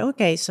 everybody thought,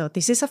 okay, so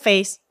this is a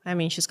phase. I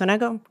mean, she's going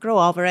to grow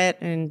over it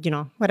and,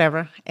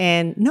 whatever.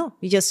 And no,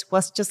 it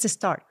was just the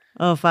start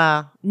of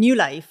a new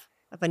life,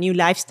 of a new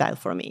lifestyle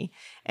for me,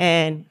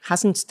 and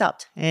hasn't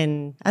stopped.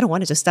 And I don't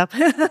want it to stop,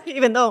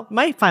 even though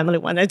my family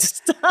wanted to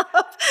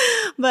stop.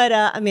 But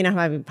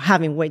I'm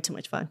having way too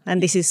much fun.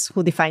 And this is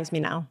who defines me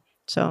now.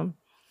 So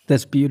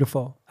that's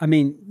beautiful. I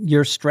mean,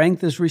 your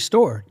strength is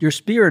restored. Your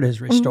spirit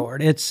is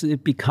restored.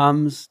 It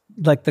becomes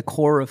like the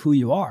core of who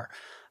you are.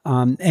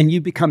 And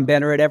you become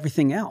better at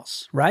everything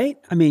else, right?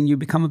 I mean, you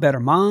become a better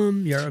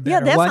mom. You're a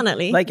better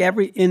definitely. Like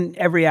in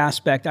every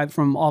aspect.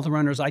 From all the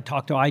runners I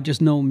talk to, I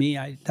just know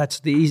me. That's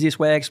the easiest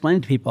way I explain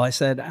it to people. I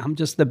said, I'm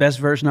just the best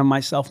version of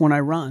myself when I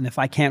run. If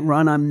I can't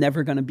run, I'm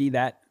never going to be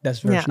that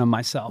best version of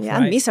myself. Yeah,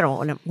 right? I'm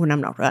miserable when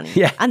I'm not running.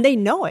 Yeah. And they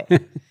know it.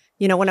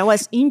 When I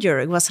was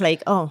injured, it was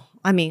like,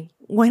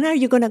 when are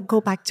you going to go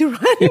back to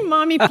running,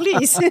 Mommy,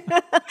 please?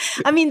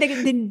 I mean,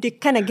 they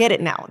kind of get it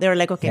now. They're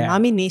like, okay,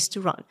 Mommy needs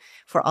to run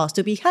for us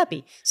to be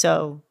happy.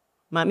 So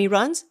Mommy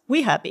runs,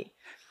 we happy.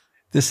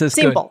 This is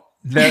simple.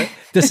 Good.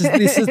 This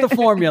is the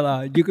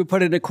formula. You could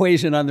put an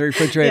equation on the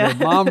refrigerator. Yeah.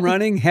 Mom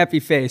running, happy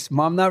face.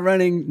 Mom not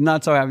running,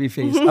 not so happy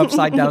face.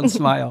 Upside down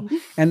smile.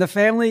 And the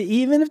family,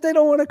 even if they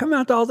don't want to come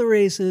out to all the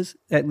races,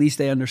 at least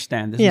they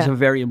understand. This is a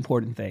very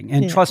important thing.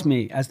 And trust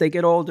me, as they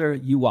get older,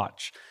 you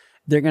watch.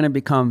 They're going to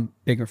become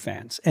bigger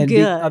fans. And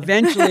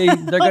eventually,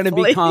 they're going to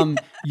become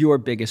your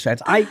biggest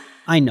fans.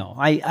 I know.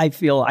 I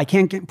feel, I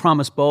can't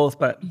promise both,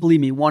 but believe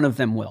me, one of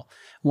them will.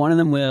 One of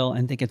them will,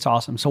 and think it's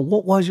awesome. So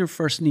what was your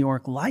first New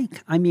York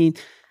like? I mean,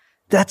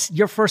 that's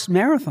your first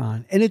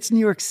marathon, and it's New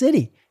York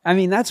City. I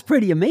mean, that's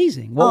pretty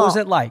amazing. What was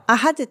it like? I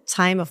had the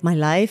time of my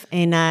life,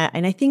 and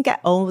I think I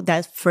owe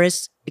that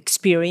first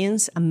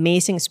experience,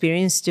 amazing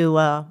experience, to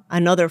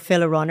another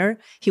fellow runner.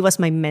 He was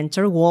my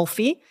mentor,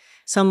 Wolfie.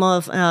 Some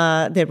of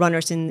the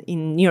runners in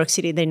New York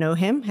City, they know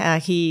him.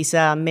 He's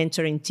a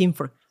mentor in Team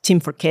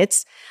for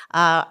Kids.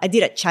 I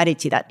did a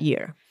charity that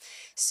year.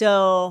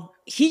 So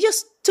he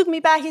just took me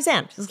by his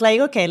hand. It was like,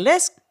 okay,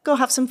 let's go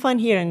have some fun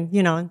here and,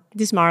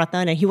 this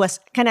marathon. And he was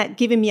kind of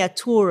giving me a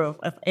tour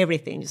of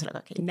everything. He's like,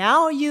 okay,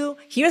 now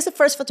here's the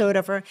first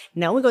photographer.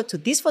 Now we go to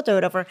this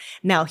photographer.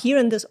 Now here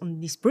on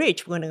this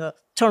bridge, we're going to go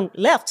turn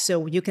left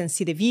so you can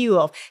see the view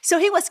of. So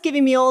he was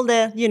giving me all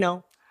the,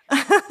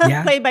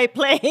 Yeah. play by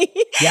play.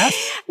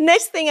 Yes.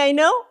 Next thing I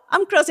know,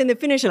 I'm crossing the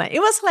finish line. It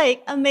was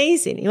like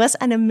amazing. It was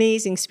an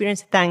amazing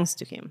experience thanks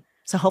to him.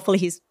 So hopefully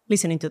he's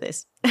listening to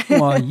this.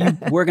 Well,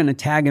 we're going to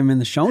tag him in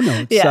the show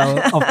notes.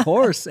 Yeah. So, of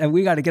course, and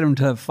we got to get him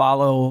to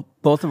follow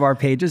both of our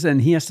pages,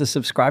 and he has to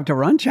subscribe to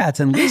Run Chats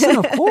and listen,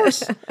 of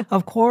course.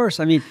 Of course.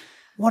 I mean,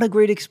 what a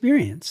great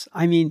experience.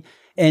 I mean,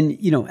 and,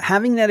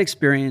 having that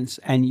experience,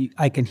 and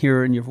I can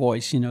hear in your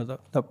voice,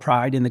 the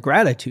pride and the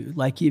gratitude,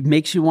 like it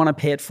makes you want to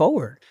pay it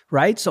forward,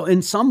 right? So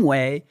in some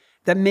way,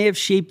 that may have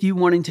shaped you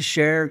wanting to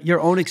share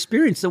your own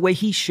experience the way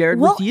he shared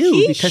with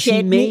you, because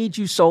he made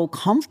you so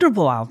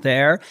comfortable out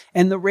there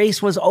and the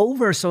race was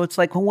over. So it's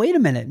like, well, wait a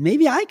minute,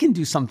 maybe I can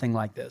do something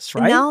like this,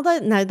 right? Now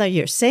that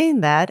you're saying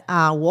that,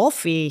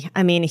 Wolfie,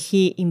 I mean,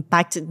 he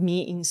impacted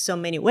me in so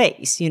many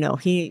ways.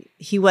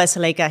 He was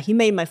like, he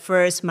made my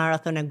first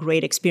marathon a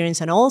great experience.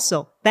 And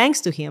also,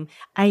 thanks to him,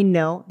 I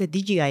know the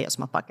DJI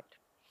Osmo Pocket.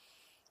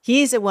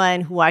 He is the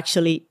one who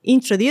actually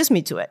introduced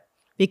me to it.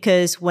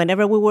 Because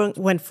whenever we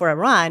went for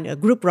a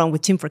group run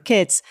with Team for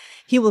Kids,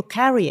 he will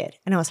carry it.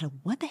 And I was like,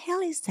 what the hell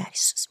is that?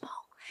 It's so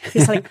small.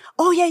 He's like,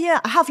 oh,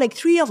 yeah, I have like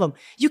 3 of them.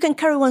 You can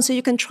carry one so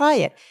you can try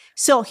it.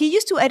 So he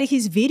used to edit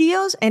his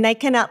videos and I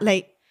cannot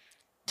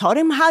taught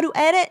him how to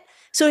edit.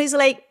 So he's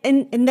like,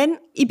 and then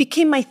it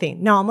became my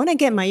thing. Now I'm going to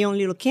get my own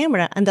little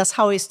camera. And that's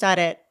how I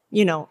started,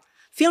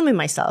 filming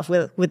myself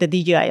with the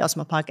DJI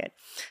Osmo Pocket.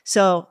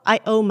 So I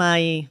owe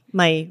my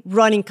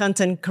running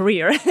content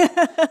career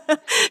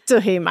to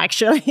him,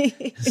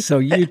 actually. So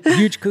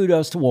huge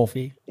kudos to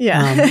Wolfie.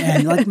 Yeah.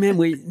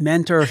 And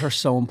mentors are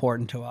so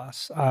important to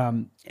us.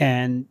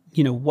 And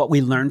what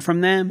we learn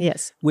from them,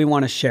 yes, we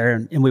want to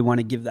share and we want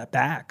to give that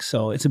back.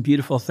 So it's a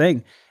beautiful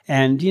thing.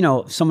 And,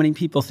 so many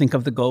people think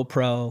of the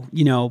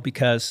GoPro,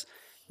 because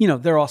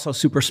they're also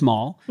super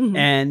small. Mm-hmm.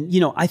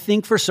 And, I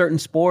think for certain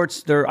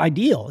sports, they're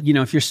ideal.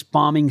 If you're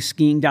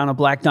skiing down a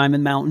Black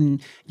Diamond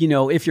Mountain,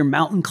 if you're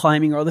mountain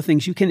climbing or other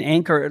things, you can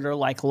anchor it or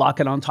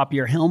lock it on top of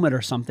your helmet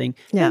or something.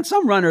 Yeah. And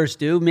some runners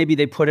do. Maybe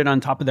they put it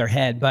on top of their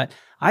head. But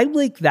I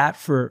like that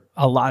for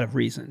a lot of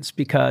reasons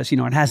because,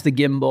 it has the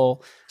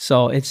gimbal,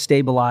 so it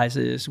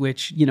stabilizes,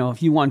 which,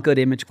 if you want good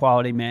image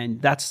quality, man,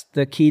 that's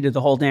the key to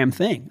the whole damn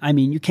thing. I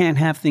mean, you can't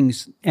have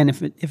things, and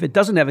if it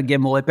doesn't have a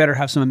gimbal, it better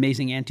have some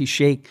amazing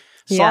anti-shake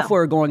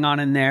software going on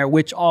in there,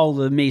 which all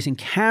the amazing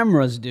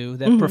cameras do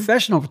that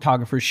professional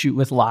photographers shoot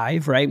with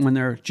live, right? When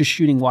they're just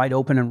shooting wide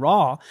open and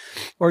raw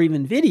or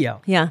even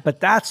video. Yeah. But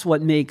that's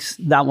what makes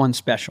that one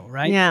special,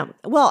 right? Yeah.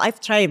 Well, I've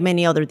tried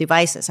many other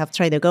devices. I've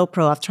tried the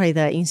GoPro. I've tried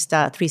the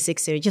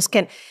Insta360. You just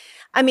can't,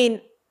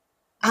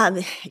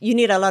 you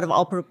need a lot of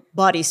upper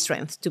body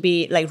strength to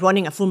be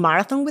running a full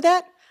marathon with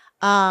that.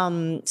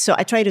 So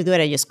I tried to do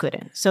it, I just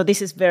couldn't. So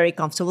this is very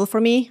comfortable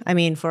for me. I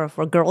mean, for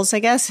girls, I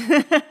guess.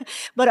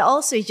 But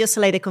also it's just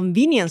the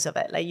convenience of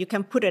it. You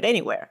can put it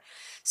anywhere.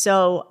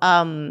 So,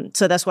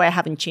 so that's why I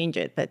haven't changed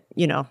it. But,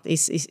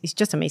 it's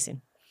just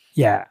amazing.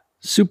 Yeah.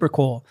 Super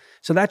cool.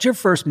 So that's your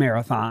first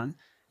marathon.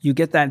 You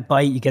get that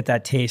bite, you get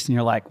that taste, and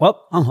you're like,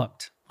 well, I'm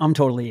hooked. I'm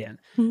totally in.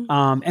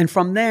 Mm-hmm. And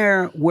from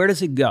there, where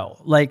does it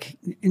go?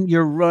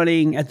 You're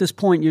running, at this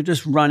point, you're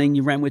just running.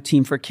 You ran with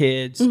Team for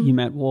Kids. Mm-hmm. You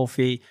met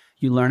Wolfie.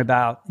 You learn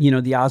about, the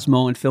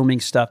Osmo and filming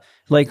stuff.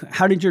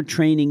 How did your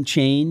training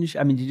change?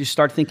 I mean, did you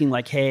start thinking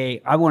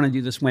hey, I want to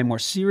do this way more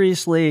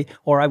seriously,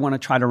 or I want to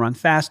try to run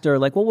faster?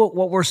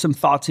 What were some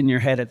thoughts in your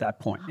head at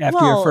that point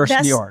after your first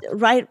New York?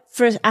 Right.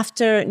 First,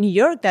 after New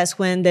York, that's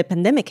when the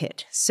pandemic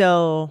hit.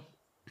 So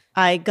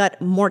I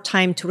got more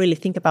time to really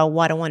think about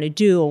what I want to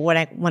do or what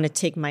I want to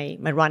take my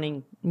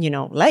running,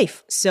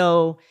 life.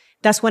 So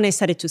that's when I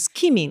started to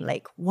scheming,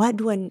 what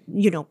do I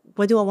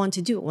want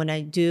to do when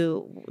I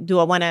do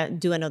I want to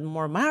do another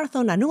more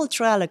marathon, an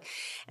ultra?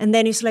 And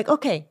then it's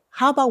okay,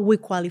 how about we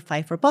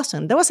qualify for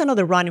Boston? There was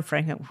another running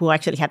friend who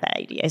actually had that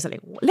idea. He's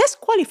let's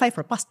qualify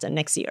for Boston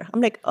next year.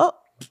 I'm oh,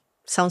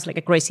 sounds like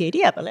a crazy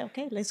idea, but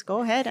okay, let's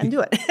go ahead and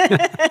do it.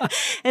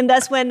 And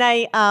that's when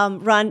I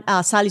ran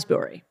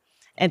Salisbury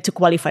and to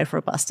qualify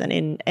for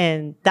Boston.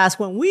 And that's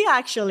when we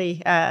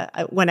actually,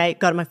 when I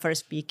got my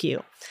first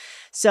PQ.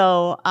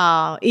 So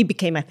it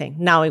became a thing.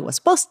 Now it was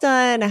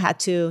Boston. I had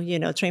to,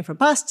 train for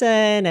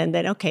Boston. And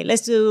then, okay,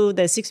 let's do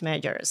the 6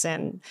 majors.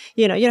 And,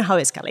 you know how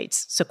it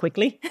escalates so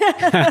quickly.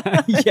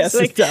 Yes,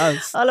 it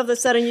does. All of a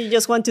sudden, you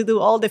just want to do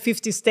all the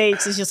 50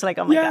 states. It's just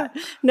oh my God,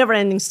 never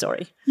ending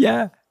story.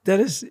 Yeah. That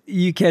is,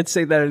 you can't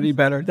say that any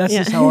better. That's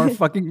just how our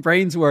fucking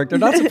brains work. They're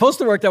not supposed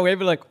to work that way.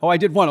 But I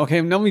did one. Okay,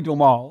 let me do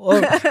them all. Oh,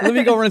 let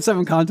me go run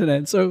 7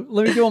 continents. So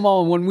let me do them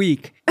all in 1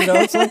 week.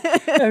 It's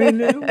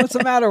what's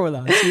the matter with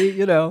us?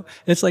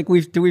 It's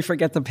do we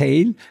forget the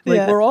pain?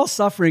 We're all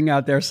suffering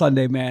out there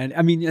Sunday, man.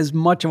 I mean, as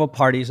much of a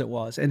party as it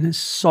was. And it's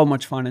so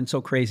much fun and so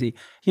crazy.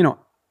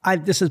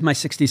 This is my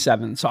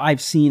 67. So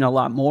I've seen a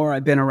lot more.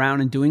 I've been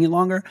around and doing it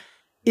longer.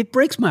 It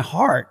breaks my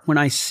heart when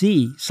I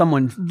see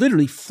someone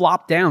literally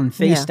flop down,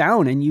 face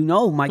down, and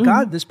my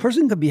God, this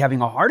person could be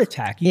having a heart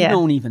attack. You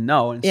don't even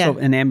know. And so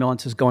an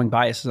ambulance is going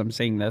by as I'm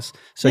saying this,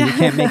 so you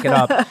can't make it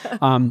up.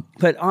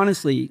 But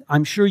honestly,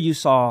 I'm sure you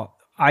saw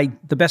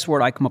the best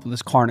word I come up with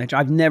is carnage.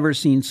 I've never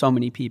seen so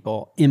many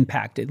people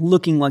impacted,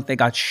 looking like they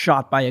got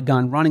shot by a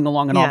gun, running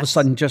along, and all of a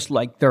sudden just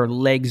like their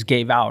legs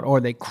gave out,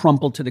 or they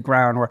crumpled to the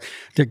ground, or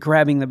they're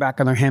grabbing the back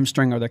of their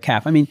hamstring or their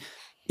calf. I mean,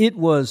 it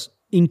was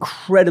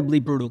incredibly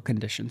brutal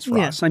conditions for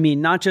us. I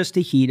mean, not just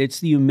the heat, it's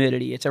the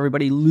humidity. It's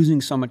everybody losing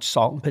so much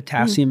salt and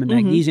potassium and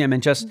magnesium,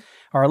 and just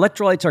our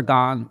electrolytes are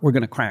gone. We're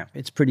going to cramp.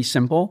 It's pretty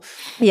simple.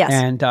 Yes.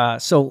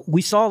 And so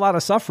we saw a lot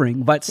of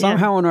suffering, but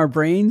somehow in our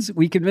brains,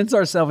 we convinced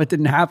ourselves it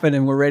didn't happen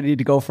and we're ready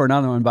to go for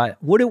another one. But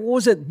what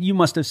was it? You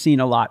must have seen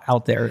a lot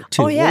out there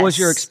too. What was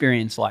your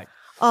experience like?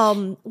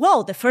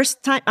 Well, the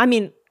first time, I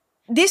mean,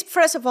 this,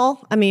 first of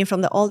all, I mean,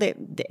 from the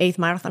 8th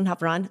marathon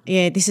I've run,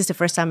 this is the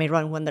first time I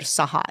run when they're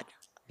so hot.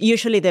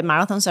 Usually the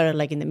marathons are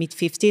like in the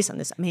mid-50s,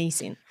 and it's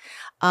amazing.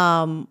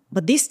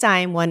 But this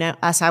time,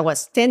 as I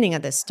was standing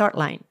at the start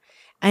line,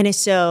 and I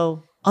saw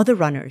other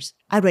runners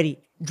already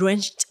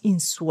drenched in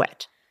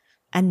sweat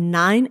at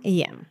 9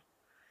 a.m.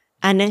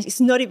 And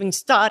it's not even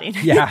starting.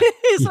 Yeah.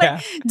 It's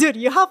like, dude,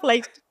 you have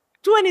like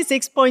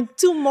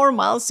 26.2 more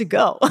miles to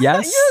go.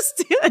 Yes.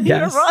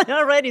 You're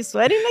already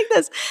sweating like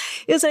this.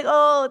 It's like,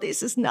 oh,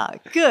 this is not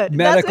good.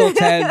 Medical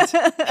tent.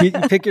 You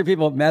pick your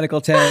people,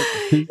 medical tent.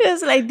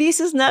 It's like,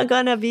 this is not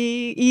going to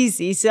be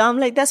easy. So I'm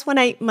like, that's when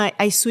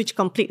I switched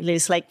completely.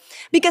 It's like,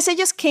 because I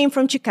just came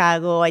from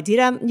Chicago. I did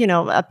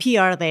a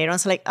PR there. I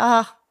was like,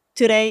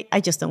 today I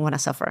just don't want to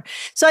suffer.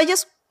 So I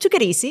just took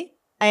it easy,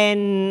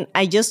 and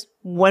I just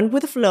went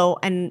with the flow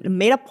and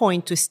made a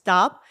point to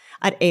stop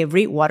at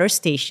every water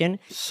station and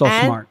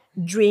smart.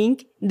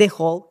 Drink the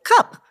whole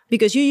cup,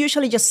 because you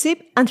usually just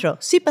sip and throw.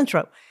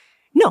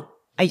 No,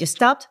 I just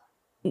stopped,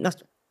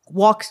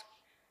 walk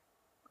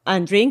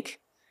and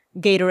drink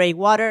Gatorade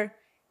water,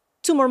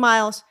 2 more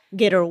miles,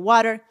 Gatorade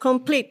water,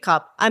 complete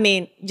cup. I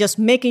mean, just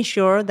making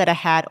sure that I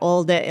had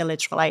all the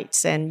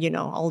electrolytes and,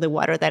 all the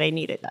water that I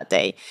needed that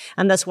day.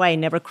 And that's why I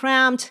never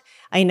cramped.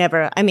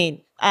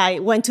 I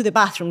went to the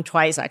bathroom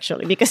twice,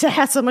 actually, because I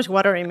had so much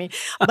water in me.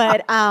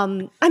 But,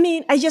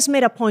 I just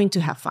made a point to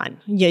have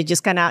fun. You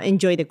just kind of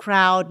enjoy the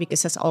crowd,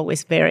 because that's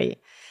always very,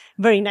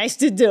 very nice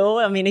to do.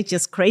 I mean, it's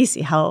just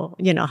crazy how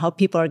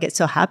people get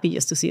so happy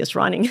just to see us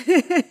running.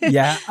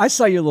 Yeah. I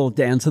saw your little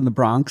dance in the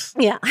Bronx.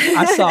 Yeah.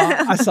 I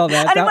saw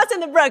that. And it was in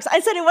the Bronx. I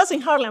said it was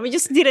in Harlem. We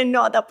just didn't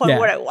know at that point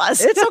where I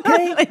was. It's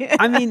okay.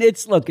 I mean,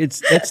 it's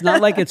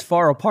not like it's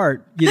far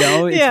apart,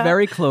 it's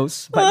very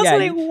close. But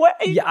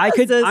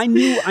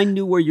I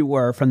knew where you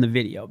were from the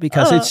video,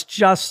 because it's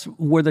just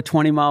where the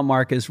 20-mile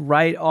mark is,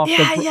 right off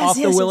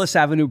the Willis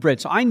Avenue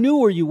Bridge. So I knew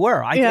where you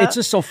were. It's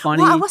just so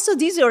funny. Well, I was so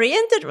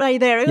disoriented right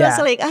there. It was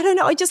like, I don't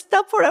know, I just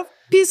stopped for a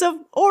piece of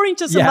orange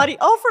that somebody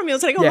offered me. I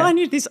was like, I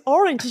need this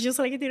orange. It's just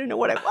like, I didn't know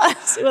what it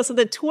was. It was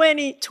the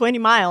 20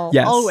 mile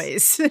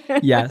always.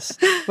 Yes.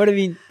 But I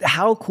mean,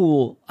 how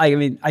cool.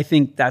 I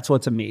think that's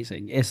what's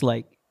amazing. It's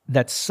like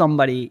that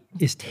somebody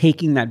is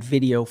taking that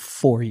video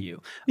for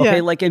you.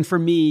 Okay. Like, and for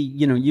me,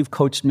 you've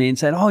coached me and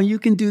said, oh, you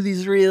can do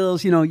these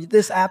reels.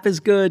 This app is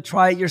good.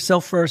 Try it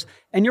yourself first.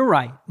 And you're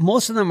right.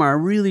 Most of them are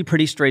really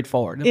pretty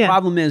straightforward. The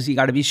problem is you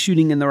got to be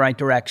shooting in the right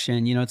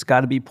direction. It's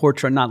got to be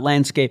portrait, not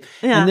landscape.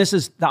 Yeah. And this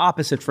is the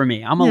opposite for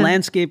me. I'm a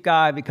landscape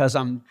guy, because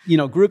I'm,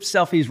 group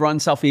selfies, run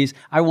selfies.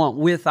 I want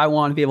width. I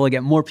want to be able to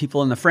get more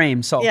people in the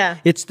frame. So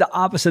it's the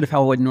opposite of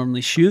how I would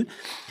normally shoot.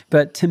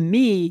 But to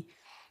me,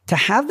 to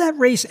have that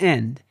race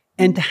end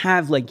and to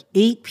have like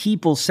 8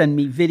 people send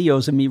me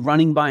videos of me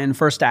running by on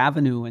First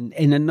Avenue, and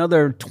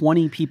another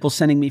 20 people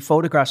sending me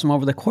photographs from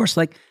over the course,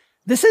 like,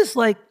 this is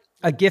like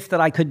a gift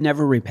that I could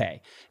never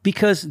repay,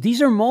 because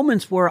these are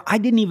moments where I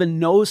didn't even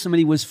know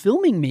somebody was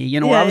filming me.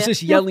 I was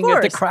just yelling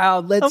at the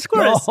crowd, let's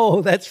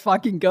go, let's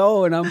fucking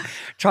go. And I'm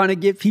trying to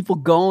get people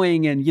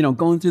going, and,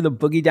 going through the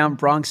Boogie Down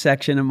Bronx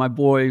section, and my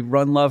boy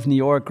Run Love New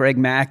York, Greg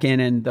Mackin,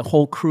 and the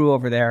whole crew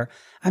over there.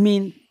 I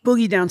mean,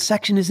 Boogie Down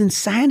section is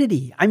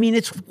insanity. I mean,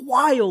 it's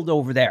wild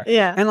over there.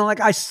 Yeah. And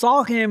I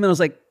saw him and I was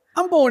like,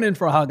 I'm going in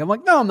for a hug. I'm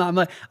like, no, I'm not. I'm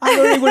like, I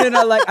literally went in.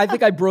 I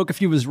think I broke a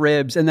few of his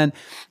ribs, and then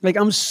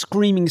I'm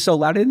screaming so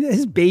loud. And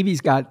his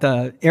baby's got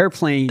the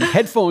airplane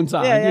headphones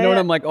on, and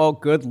I'm like, oh,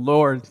 good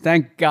Lord,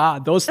 thank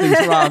God those things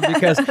are on,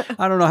 because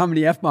I don't know how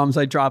many F-bombs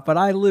I dropped, but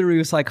I literally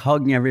was like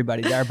hugging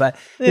everybody there. But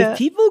if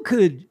people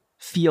could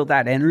feel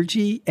that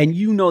energy, and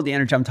the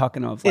energy I'm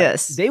talking of,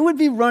 they would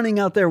be running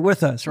out there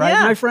with us, right,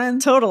 my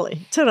friend?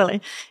 Totally.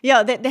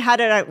 Yeah, they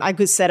had a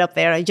good setup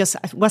there. I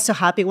was so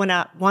happy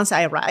once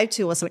I arrived.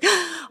 It was like,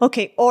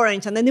 okay,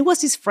 orange. And then there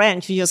was this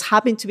friend who just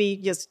happened to be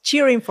just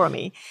cheering for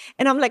me.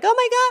 And I'm like, oh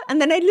my God.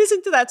 And then I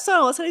listened to that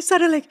song. So I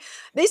started like,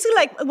 basically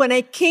like when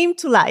I came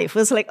to life, it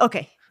was like,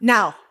 okay,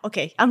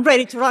 I'm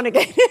ready to run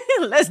again.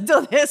 Let's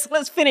do this.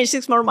 Let's finish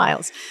 6 more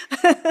miles.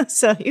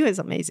 So it was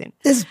amazing.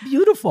 It's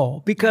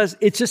beautiful, because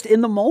it's just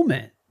in the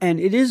moment. And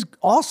it is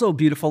also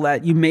beautiful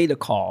that you made a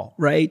call,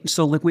 right?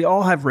 So like, we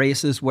all have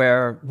races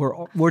where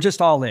we're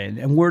just all in,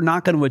 and we're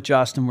not going to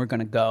adjust, and we're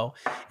going to go.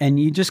 And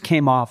you just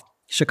came off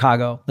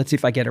Chicago. Let's see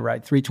if I get it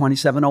right.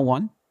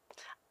 3:27:01.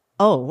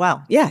 Oh,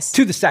 wow. Yes.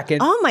 To the second.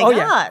 Oh, my God.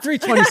 Yeah.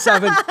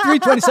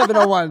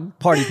 3:27:01.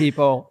 Party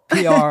people.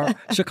 PR,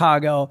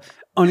 Chicago.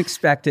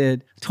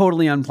 unexpected,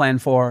 totally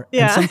unplanned for.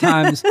 Yeah. And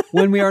sometimes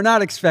when we are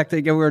not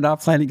expecting and we're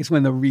not planning is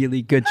when the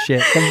really good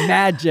shit, the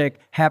magic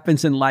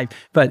happens in life.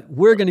 But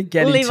we're going to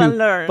get Live into... and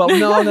learn. But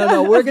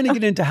no. We're going to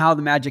get into how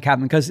the magic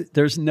happened because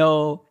there's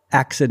no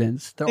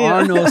accidents. There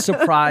are no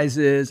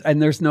surprises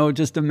and there's no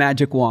just a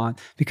magic wand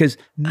because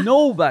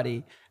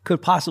nobody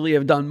could possibly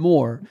have done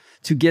more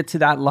to get to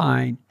that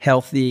line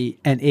healthy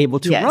and able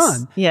to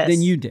run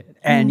than you did.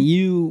 And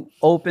you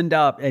opened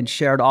up and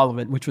shared all of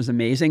it, which was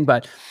amazing.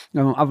 But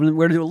we're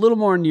going to do a little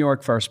more in New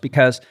York first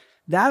because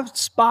that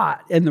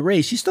spot in the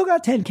race, you still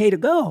got 10K to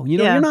go. You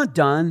know, you're not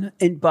done.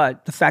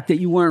 But the fact that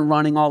you weren't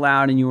running all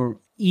out and you were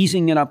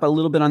easing it up a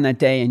little bit on that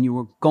day and you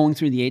were going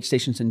through the aid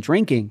stations and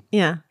drinking.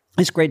 Yeah.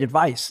 It's great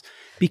advice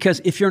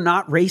because if you're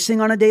not racing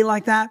on a day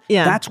like that,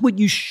 that's what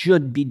you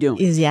should be doing.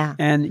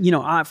 And, you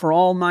know, for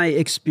all my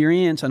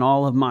experience and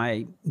all of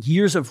my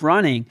years of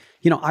running,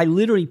 you know, I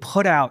literally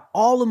put out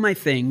all of my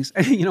things.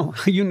 And,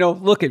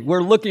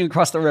 we're looking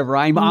across the river.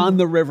 I'm on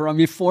the river. I'm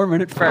a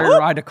 4-minute ferry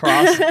ride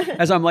across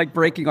as I'm like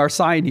breaking our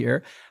sign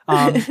here.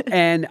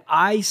 And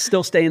I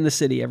still stay in the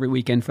city every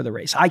weekend for the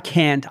race. I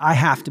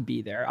have to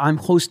be there. I'm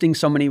hosting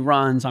so many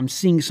runs. I'm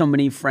seeing so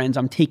many friends.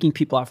 I'm taking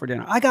people out for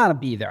dinner. I got to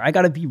be there. I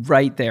got to be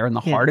right there in the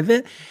heart of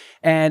it.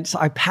 And so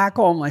I pack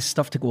all my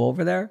stuff to go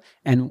over there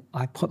and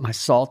I put my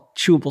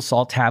chewable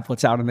salt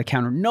tablets out on the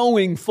counter,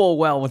 knowing full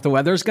well what the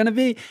weather's going to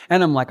be.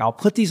 And I'm like, I'll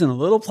put these in a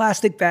little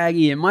plastic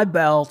baggie in my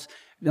belt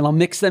and I'll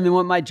mix them in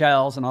with my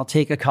gels and I'll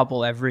take a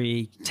couple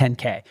every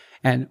 10K.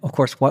 And of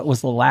course, what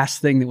was the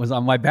last thing that was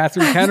on my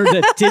bathroom counter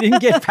that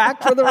didn't get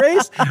packed for the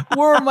race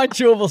were my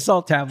chewable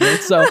salt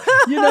tablets. So,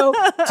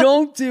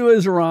 don't do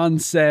as Ron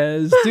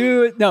says.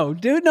 Do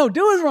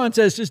as Ron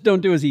says, just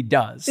don't do as he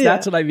does. Yeah.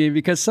 That's what I mean.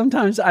 Because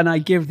sometimes, and I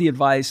give the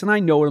advice and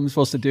I know what I'm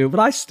supposed to do, but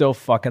I still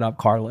fuck it up,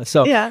 Carla.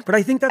 So, but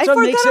I think that's what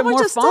makes it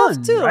more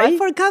fun. Too. Right? I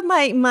forgot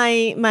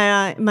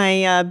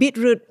my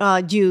beetroot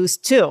juice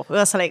too. It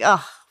was like,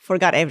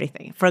 forgot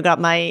everything.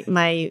 Forgot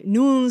my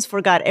noons,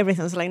 forgot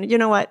everything. I was like, you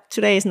know what?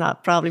 Today is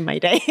not probably my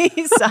day.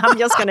 So I'm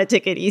just going to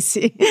take it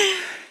easy.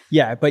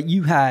 Yeah, but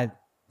you had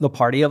the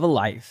party of a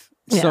life.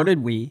 So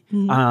did we.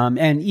 Mm-hmm.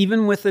 And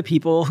even with the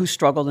people who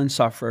struggled and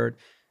suffered,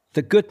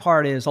 the good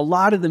part is a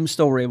lot of them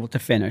still were able to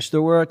finish.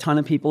 There were a ton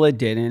of people that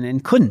didn't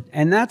and couldn't.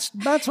 And that's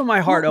what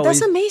my heart always...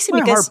 That's amazing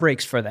my heart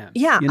breaks for them.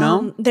 Yeah. You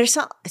know? There's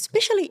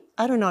especially,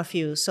 I don't know if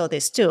you saw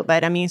this too,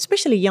 but I mean,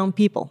 especially young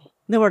people.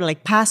 They were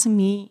like passing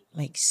me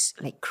like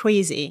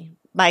crazy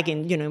back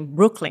in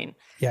Brooklyn.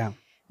 Yeah.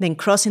 Then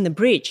crossing the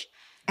bridge,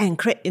 and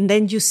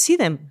then you see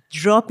them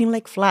dropping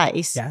like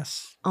flies.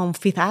 On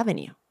Fifth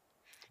Avenue,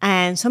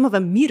 and some of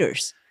them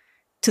meters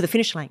to the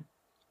finish line.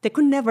 They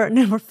could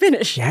never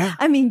finish. Yeah.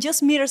 I mean,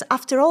 just meters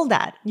after all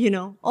that,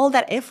 all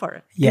that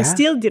effort, and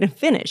still didn't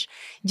finish,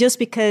 just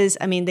because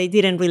they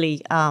didn't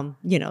really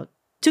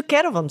took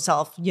care of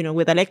themselves,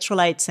 with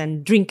electrolytes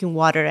and drinking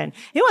water, and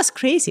it was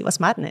crazy. It was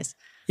madness.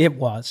 It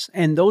was.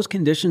 And those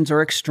conditions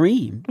are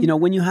extreme.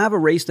 When you have a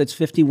race that's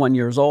 51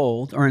 years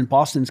old, or in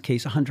Boston's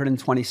case,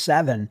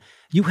 127,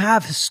 you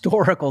have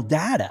historical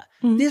data.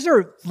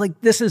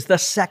 This is the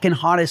second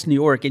hottest New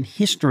York in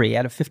history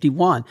out of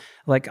 51.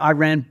 Like I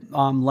ran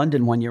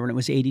London one year when it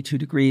was 82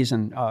 degrees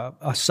and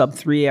a sub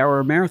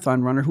 3-hour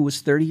marathon runner who was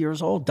 30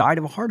 years old died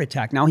of a heart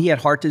attack. Now he had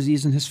heart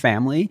disease in his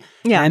family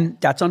and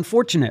that's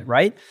unfortunate,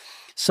 right?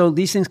 So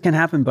these things can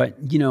happen, but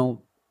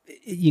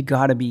you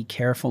got to be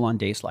careful on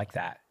days like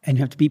that. And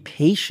you have to be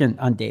patient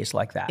on days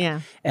like that.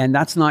 Yeah. And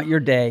that's not your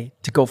day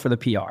to go for the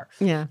PR.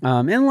 Yeah.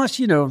 Unless,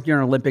 you're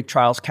an Olympic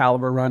trials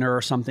caliber runner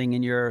or something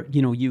and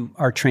you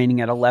are training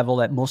at a level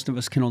that most of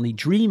us can only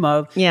dream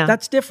of. Yeah.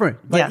 That's different.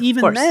 But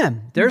even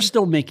then, they're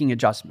still making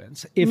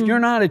adjustments. If you're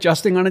not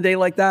adjusting on a day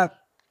like that,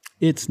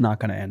 it's not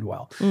going to end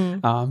well.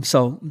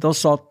 So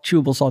those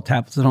chewable salt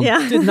tablets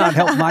did not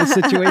help my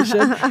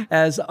situation,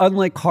 as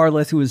unlike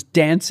Carla, who was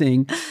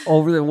dancing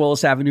over the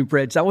Willis Avenue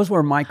Bridge, that was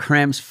where my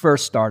cramps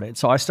first started.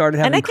 So I started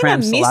having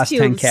cramps the last 10K.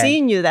 And I missed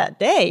seeing you that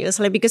day. It was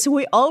like, because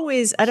we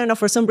always, I don't know,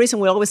 for some reason,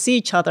 we always see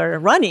each other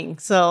running.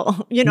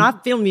 So,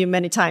 I've filmed you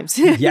many times.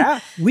 Yeah,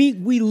 we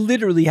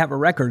literally have a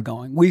record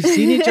going. We've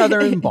seen each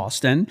other in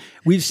Boston.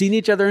 We've seen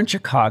each other in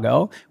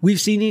Chicago. We've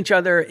seen each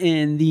other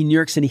in the New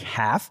York City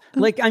half.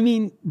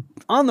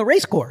 On the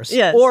race course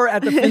or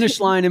at the finish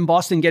line in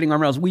Boston getting our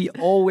medals. We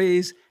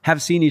always have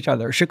seen each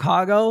other.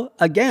 Chicago,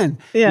 again,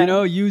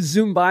 you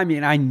zoomed by me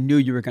and I knew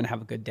you were going to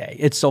have a good day.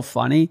 It's so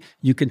funny.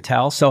 You can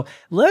tell. So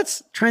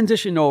let's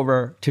transition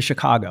over to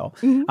Chicago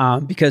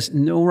because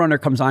no runner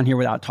comes on here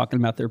without talking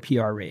about their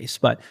PR race.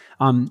 But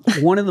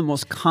one of the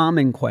most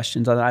common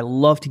questions that I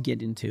love to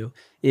get into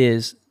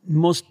is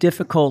most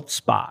difficult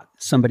spot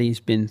somebody's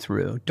been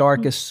through,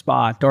 darkest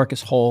spot,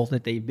 darkest hole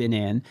that they've been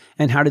in,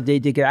 and how did they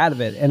dig out of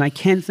it? And I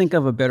can't think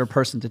of a better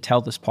person to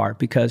tell this part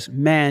because,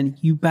 man,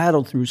 you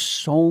battled through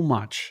so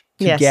much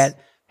to get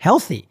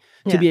healthy,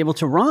 to be able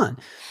to run.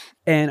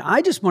 And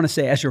I just want to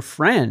say, as your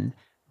friend,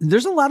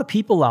 there's a lot of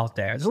people out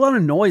there. There's a lot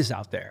of noise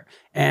out there.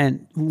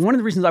 And one of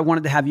the reasons I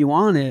wanted to have you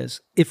on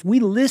is if we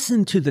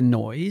listen to the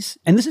noise,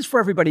 and this is for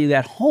everybody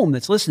at home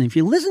that's listening, if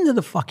you listen to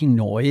the fucking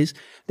noise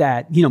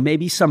that,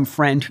 maybe some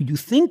friend who you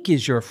think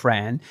is your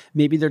friend,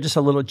 maybe they're just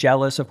a little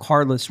jealous of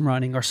Carlos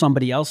running or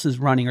somebody else is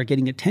running or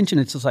getting attention.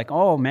 It's just like,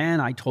 oh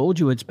man, I told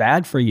you it's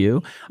bad for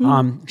you.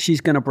 She's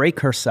going to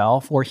break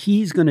herself or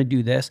he's going to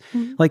do this.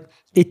 Like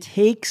it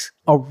takes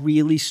a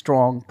really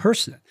strong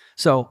person.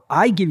 So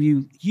I give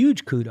you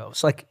huge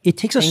kudos. Like it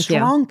takes a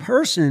strong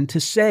person to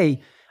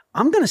say,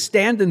 I'm going to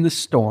stand in the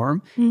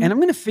storm and I'm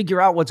going to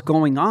figure out what's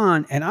going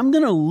on and I'm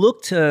going to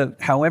look to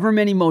however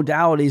many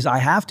modalities I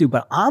have to,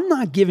 but I'm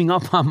not giving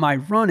up on my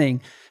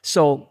running.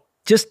 So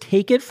just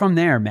take it from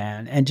there,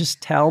 man, and just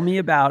tell me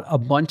about a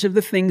bunch of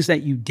the things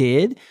that you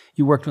did.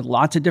 You worked with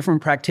lots of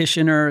different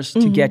practitioners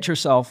to get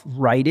yourself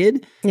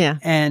righted. Yeah.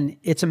 And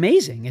it's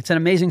amazing. It's an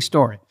amazing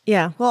story.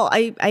 Yeah. Well,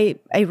 I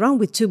run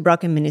with 2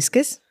 broken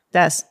meniscus.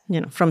 That's,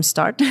 from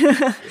start.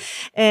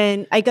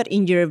 And I got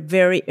injured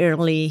very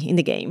early in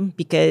the game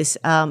because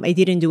I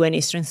didn't do any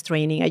strength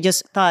training. I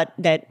just thought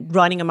that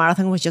running a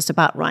marathon was just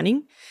about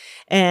running.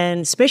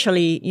 And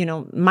especially,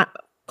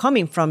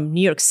 coming from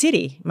New York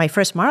City, my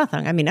first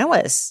marathon, I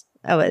was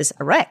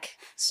a wreck.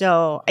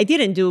 So I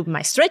didn't do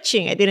my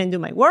stretching. I didn't do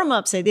my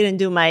warm-ups. I didn't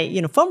do my,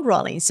 foam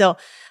rolling. So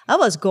I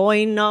was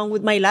going on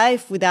with my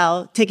life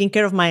without taking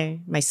care of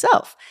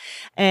myself.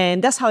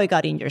 And that's how I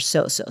got injured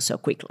so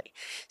quickly.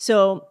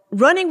 So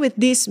running with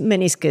this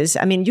meniscus,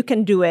 you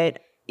can do it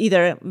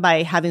either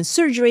by having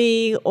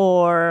surgery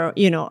or,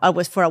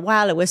 for a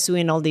while, I was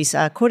doing all these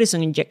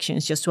cortisone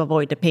injections just to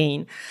avoid the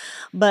pain.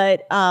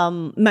 But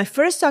my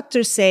first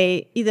doctor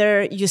say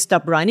either you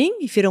stop running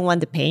if you don't want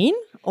the pain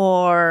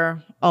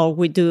or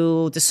we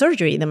do the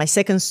surgery. Then my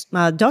second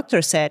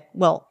doctor said,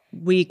 well,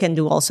 we can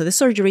do also the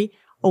surgery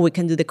or we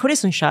can do the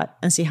cortisone shot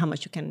and see how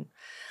much you can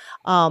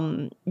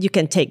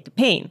take the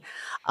pain.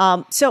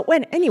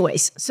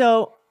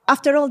 So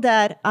after all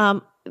that,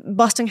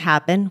 Boston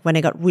happened when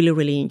I got really,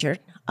 really injured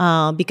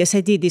because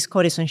I did these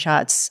cortisone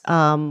shots.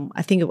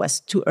 I think it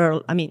was too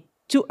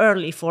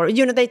early for,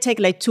 they take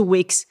like 2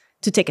 weeks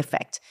to take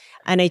effect.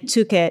 And I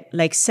took it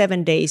like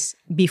 7 days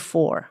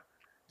before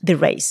the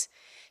race.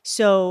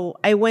 So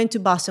I went to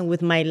Boston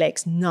with my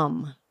legs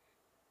numb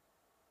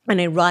and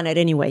I ran it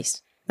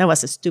anyways. That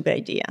was a stupid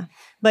idea.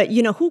 But,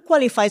 who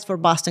qualifies for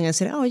Boston and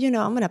said, oh, I'm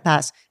going to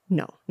pass?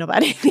 No,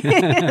 nobody.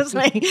 It's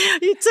like,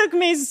 it took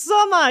me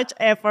so much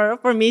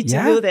effort for me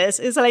to do this.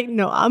 It's like,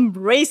 no, I'm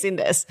racing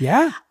this.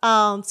 Yeah.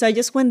 So I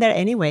just went there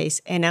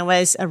anyways. And I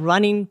was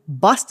running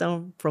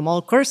Boston from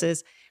all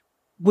courses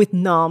with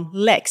numb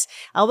legs.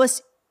 I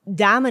was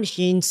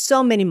damaging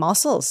so many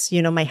muscles,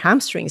 my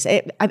hamstrings,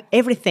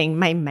 everything,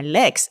 my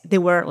legs, they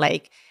were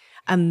like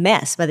a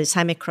mess. By the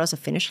time I crossed the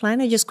finish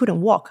line, I just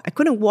couldn't walk. I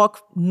couldn't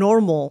walk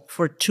normal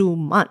for 2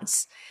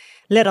 months,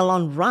 let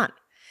alone run.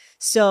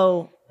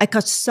 So I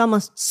caused so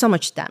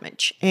much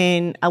damage.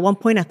 And at one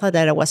point I thought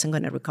that I wasn't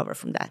going to recover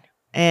from that.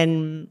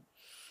 And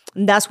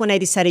that's when I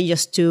decided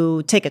just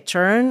to take a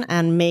turn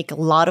and make a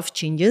lot of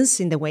changes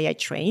in the way I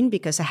train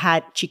because I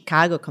had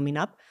Chicago coming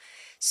up.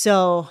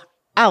 So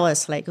I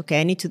was like, okay,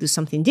 I need to do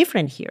something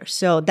different here.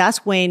 So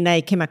that's when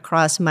I came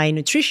across my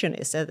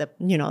nutritionist,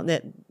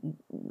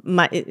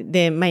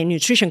 my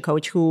nutrition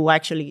coach who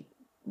actually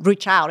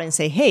reached out and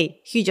say, hey,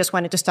 he just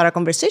wanted to start a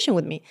conversation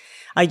with me.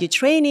 Are you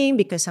training?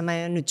 Because I'm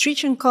a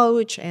nutrition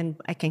coach and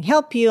I can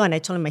help you. And I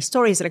told him my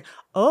story. He's like,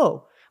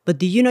 oh, but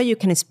do you know you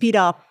can speed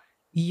up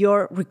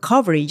your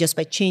recovery just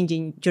by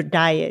changing your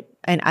diet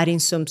and adding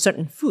some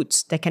certain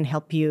foods that can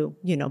help you,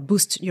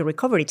 boost your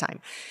recovery time.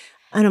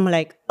 And I'm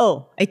like,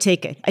 oh, I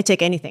take it. I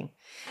take anything.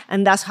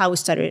 And that's how we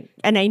started.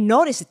 And I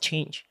noticed a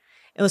change.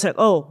 It was like,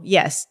 oh,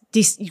 yes,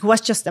 this was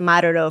just a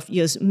matter of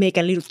just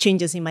making little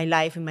changes in my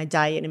life, in my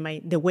diet,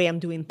 in the way I'm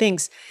doing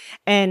things.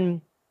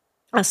 And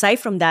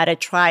aside from that, I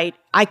tried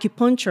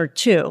acupuncture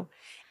too.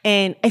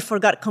 And I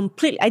forgot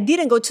completely. I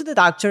didn't go to the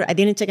doctor. I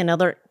didn't take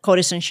another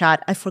cortisone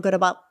shot. I forgot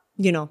about,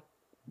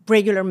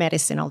 regular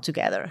medicine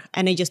altogether.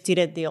 And I just did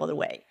it the other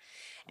way.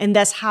 And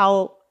that's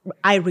how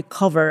I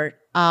recovered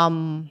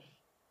and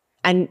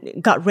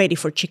got ready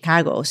for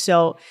Chicago.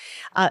 So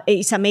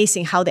it's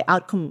amazing how the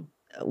outcome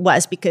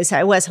was because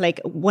I was like,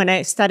 when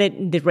I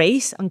started the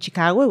race on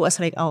Chicago, it was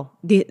like, oh,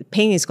 the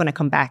pain is going to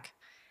come back.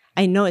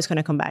 I know it's going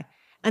to come back.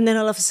 And then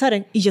all of a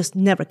sudden, it just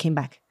never came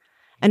back.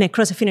 And I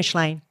crossed the finish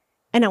line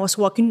and I was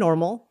walking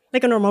normal,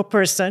 like a normal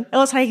person. I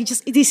was like,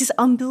 this is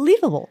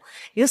unbelievable.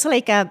 It was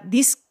like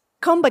this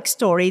comeback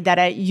story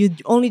that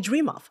you'd only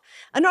dream of.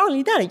 And not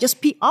only that, I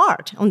just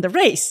PR'd on the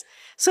race.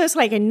 So it's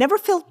like I never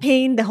felt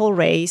pain the whole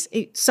race.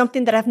 It's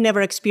something that I've never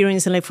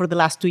experienced for the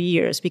last 2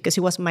 years because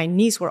my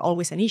knees were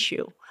always an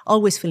issue,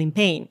 always feeling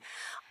pain.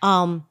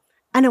 And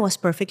I was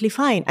perfectly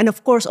fine. And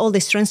of course, all the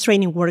strength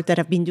training work that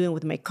I've been doing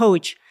with my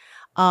coach,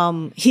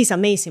 he's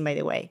amazing, by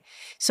the way.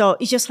 So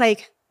it's just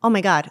like, oh my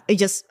God, I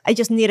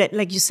just need it.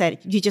 Like you said,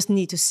 you just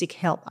need to seek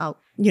help out,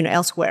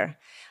 elsewhere.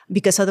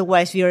 Because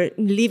otherwise you're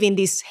living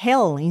this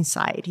hell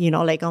inside,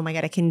 like, oh my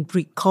God, I can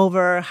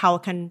recover. How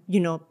can,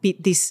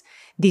 beat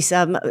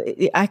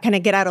I kind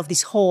of get out of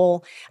this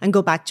hole and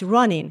go back to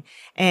running.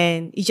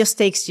 And it just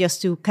takes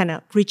just to kind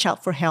of reach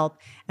out for help,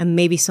 and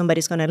maybe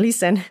somebody's going to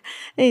listen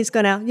and it's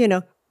going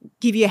to,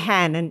 give you a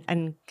hand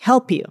and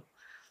help you.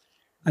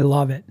 I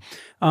love it.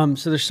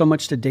 So there's so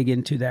much to dig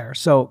into there.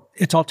 So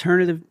it's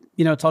alternative,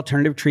 it's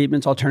alternative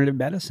treatments, alternative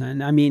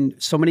medicine. I mean,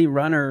 so many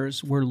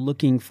runners were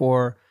looking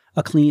for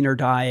a cleaner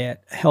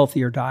diet,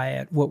 healthier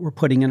diet. What we're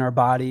putting in our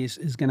bodies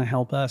is going to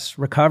help us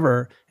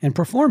recover and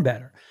perform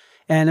better.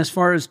 And as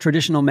far as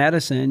traditional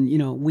medicine,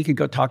 we could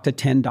go talk to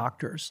 10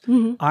 doctors.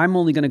 Mm-hmm. I'm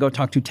only going to go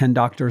talk to 10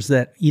 doctors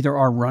that either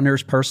are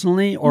runners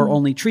personally or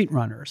only treat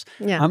runners.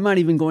 Yeah. I'm not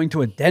even going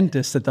to a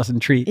dentist that doesn't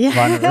treat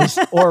runners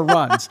or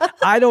runs.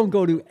 I don't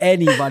go to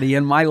anybody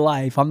in my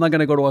life. I'm not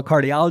going to go to a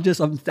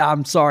cardiologist.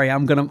 I'm sorry.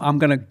 I'm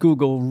going to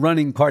Google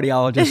running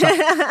cardiologist.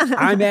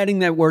 I'm adding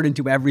that word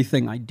into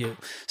everything I do.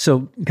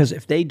 So, because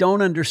if they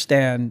don't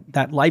understand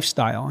that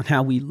lifestyle and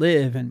how we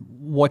live and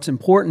what's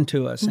important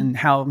to us and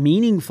how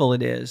meaningful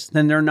it is,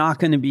 then they're not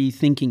going to be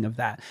thinking of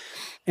that.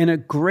 And a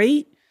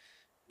great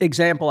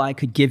example I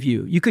could give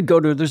you could go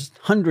to, there's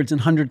hundreds and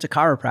hundreds of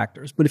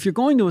chiropractors, but if you're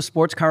going to a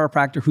sports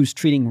chiropractor who's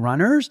treating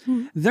runners,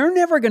 they're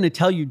never going to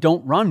tell you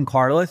don't run,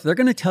 Carla. They're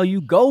going to tell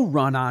you go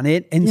run on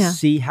it and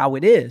see how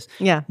it is.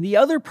 Yeah. The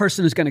other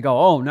person is going to go,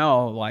 oh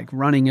no, like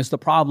running is the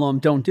problem.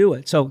 Don't do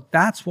it. So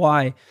that's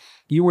why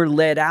you were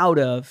led out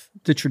of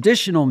the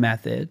traditional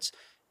methods,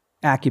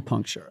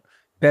 acupuncture,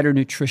 better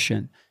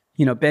nutrition.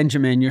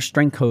 Benjamin, your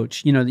strength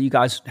coach, that you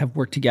guys have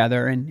worked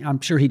together, and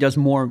I'm sure he does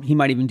more. He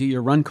might even do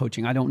your run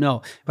coaching. I don't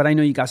know. But I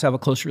know you guys have a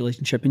close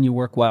relationship and you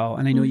work well.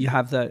 And I know you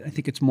have I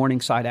think it's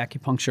Morningside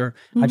Acupuncture.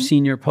 I've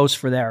seen your posts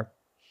for there.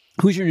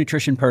 Who's your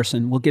nutrition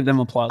person? We'll give them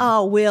a plug.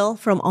 Will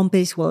from On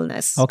Pace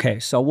Wellness. Okay,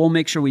 so we'll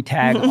make sure we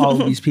tag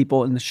all of these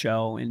people in the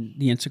show and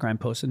the Instagram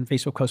post and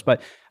Facebook post.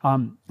 But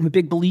I'm a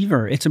big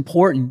believer. It's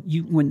important.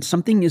 When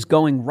something is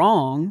going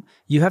wrong,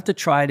 you have to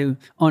try to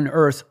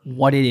unearth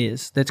what it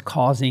is that's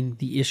causing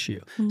the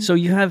issue. So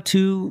you have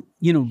two,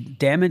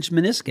 damaged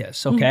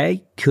meniscus,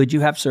 okay? Could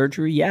you have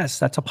surgery? Yes,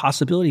 that's a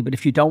possibility. But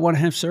if you don't want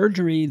to have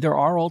surgery, there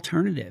are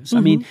alternatives. I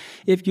mean,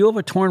 if you have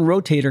a torn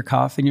rotator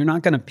cuff and you're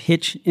not going to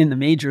pitch in the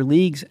major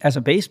leagues as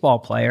a baseball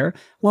player,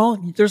 well,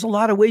 there's a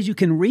lot of ways you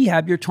can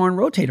rehab your torn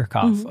rotator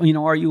cuff.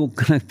 Are you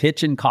going to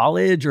pitch in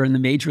college or in the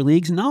major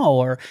leagues? No.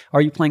 Or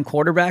are you playing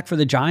quarterback for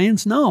the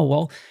Giants? No.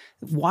 Well,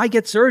 why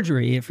get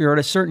surgery if you're at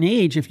a certain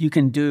age if you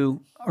can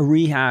do a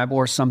rehab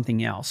or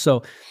something else?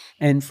 So,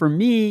 and for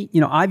me,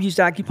 I've used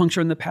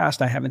acupuncture in the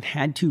past. I haven't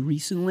had to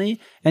recently,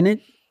 and it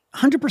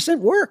 100%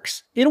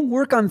 works. It'll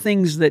work on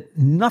things that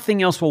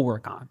nothing else will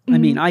work on. I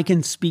mean, I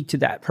can speak to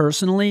that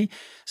personally.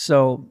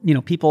 So,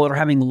 people that are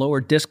having lower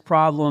disc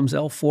problems,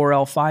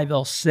 L4,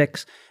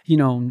 L5,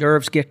 L6,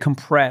 nerves get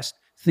compressed.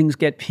 Things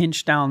get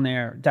pinched down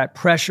there. That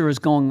pressure is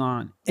going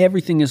on.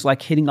 Everything is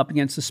like hitting up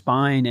against the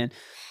spine, and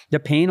the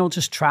pain will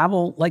just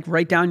travel like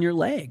right down your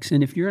legs.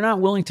 And if you're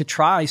not willing to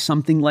try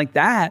something like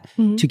that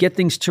to get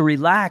things to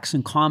relax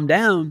and calm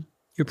down,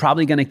 you're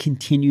probably going to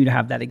continue to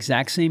have that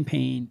exact same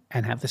pain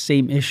and have the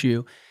same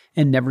issue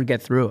and never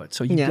get through it.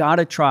 So you got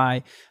to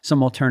try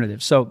some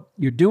alternatives. So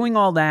you're doing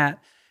all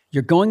that.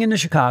 You're going into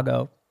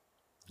Chicago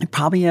and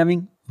probably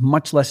having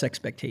much less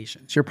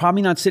expectations. You're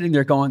probably not sitting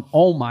there going,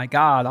 oh my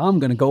God, I'm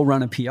going to go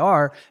run a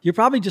PR. You're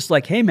probably just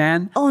like, hey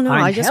man,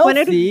 I just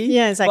wanted to,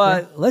 exactly.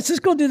 But let's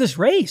just go do this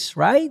race,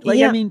 right?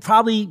 I mean,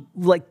 probably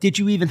did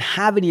you even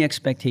have any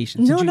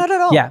expectations? No, not at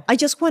all. Yeah. I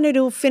just wanted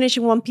to finish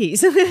in one piece.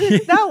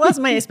 That was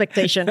my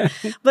expectation.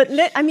 But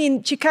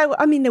Chicago,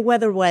 the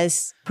weather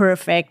was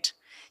perfect.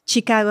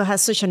 Chicago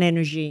has such an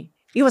energy.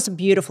 It was a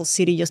beautiful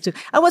city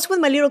I was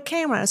with my little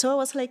camera, so I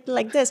was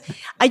like this.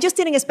 I just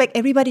didn't expect,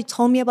 everybody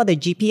told me about the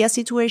GPS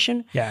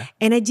situation. Yeah.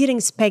 And I didn't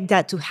expect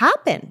that to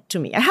happen to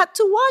me. I had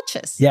 2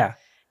 watches. Yeah.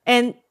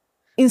 And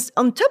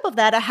on top of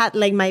that, I had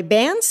my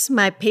bands,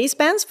 my pace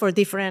bands for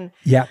different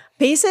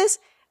paces.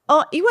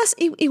 Oh,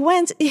 it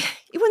went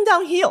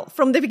downhill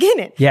from the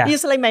beginning. Yeah.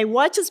 It's like my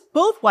watches,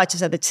 both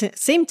watches at the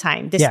same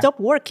time, they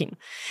stopped working.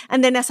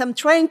 And then as I'm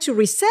trying to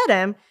reset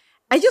them,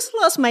 I just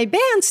lost my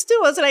bands too.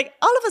 I was like,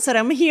 all of a sudden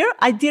I'm here.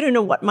 I didn't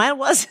know what mile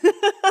was.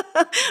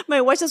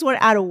 My watches were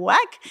out of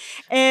whack.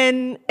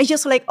 And I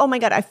just oh my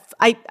God,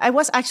 I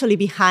was actually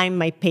behind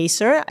my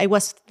pacer. I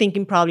was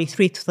thinking probably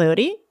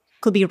 3:30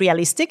 could be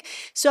realistic.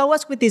 So I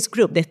was with this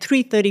group, the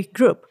 3:30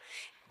 group.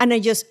 And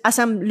as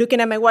I'm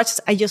looking at my watches,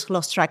 I just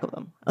lost track of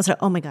them. I was like,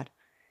 oh my God,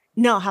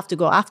 now I have to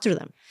go after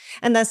them.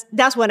 And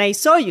that's when I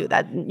saw you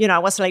that, I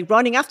was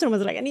running after them. I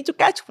was like, I need to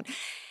catch one.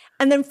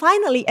 And then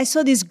finally, I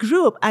saw this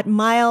group at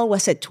mile,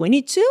 was it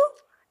 22?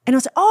 And I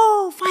was like,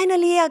 oh,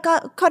 finally, I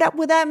got caught up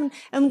with them.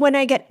 And when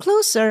I get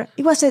closer,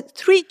 it was a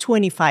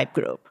 3:25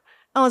 group.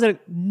 I was like,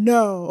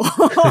 no.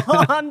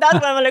 And that's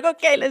when I'm like,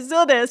 okay, let's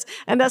do this.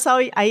 And that's how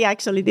I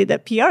actually did the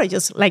PR,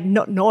 just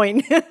not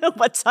knowing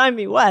what time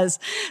it was.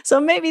 So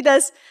maybe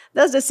that's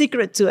the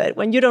secret to it,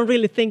 when you don't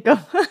really think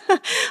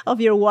of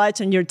your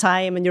watch and your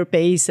time and your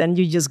pace, and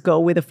you just go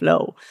with the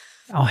flow.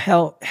 Oh,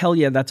 hell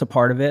yeah, that's a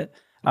part of it.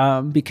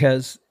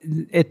 because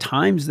at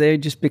times they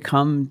just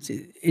become,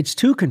 it's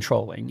too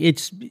controlling.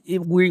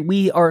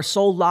 We are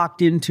so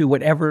locked into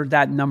whatever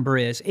that number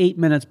is, 8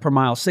 minutes per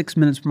mile, 6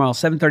 minutes per mile,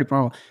 7:30 per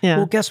mile. Yeah.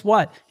 Well, guess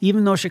what?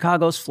 Even though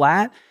Chicago's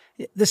flat,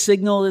 the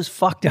signal is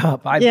fucked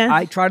up.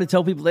 I try to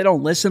tell people, they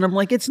don't listen. I'm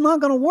like, it's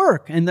not going to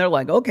work. And they're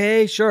like,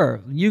 okay,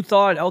 sure. You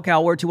thought, okay,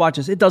 I'll wear 2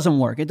 watches. It doesn't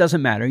work. It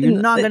doesn't matter. You're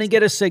not going to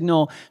get a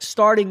signal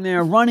starting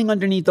there, running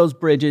underneath those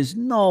bridges.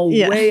 No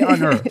way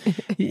on earth.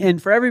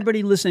 And for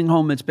everybody listening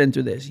home that's been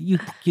through this, you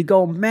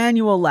go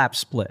manual lap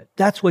split.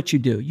 That's what you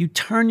do. You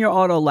turn your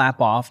auto lap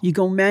off. You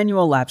go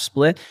manual lap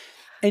split.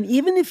 And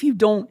even if you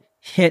don't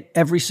hit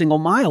every single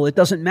mile, it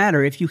doesn't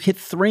matter. If you hit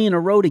 3 in a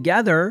row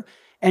together,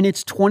 and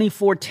it's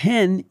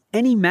 24:10,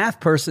 any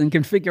math person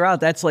can figure out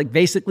that's like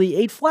basically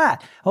 8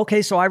 flat.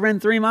 Okay, so I ran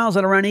 3 miles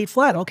at around 8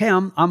 flat. Okay,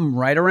 I'm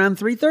right around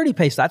 3:30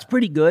 pace. That's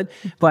pretty good.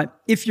 But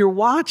if your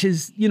watch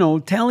is,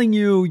 telling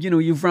you,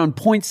 you've run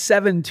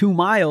 0.72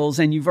 miles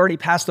and you've already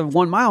passed the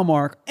 1 mile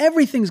mark,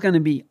 everything's going to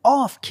be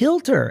off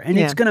kilter and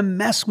it's going to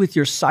mess with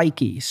your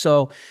psyche.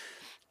 So,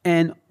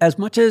 and as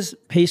much as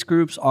pace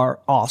groups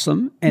are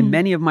awesome, and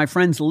many of my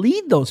friends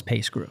lead those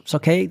pace groups,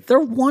 okay, they're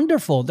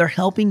wonderful. They're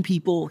helping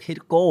people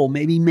hit goal,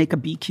 maybe make a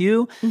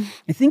BQ.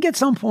 I think at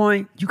some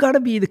point, you got to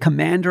be the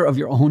commander of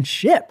your own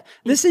ship.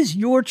 This is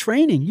your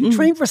training. You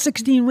train for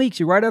 16 weeks.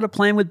 You write out a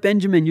plan with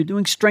Benjamin. You're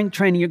doing strength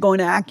training. You're going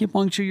to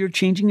acupuncture. You're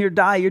changing your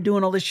diet. You're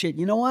doing all this shit.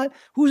 You know what?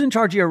 Who's in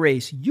charge of your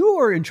race?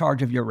 You're in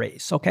charge of your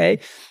race, okay?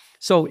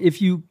 So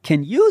if you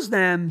can use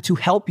them to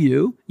help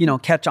you,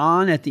 catch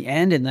on at the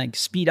end and like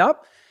speed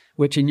up,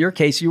 which in your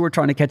case, you were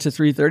trying to catch the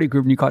 3:30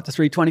 group and you caught the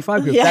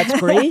 3:25 group. That's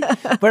great.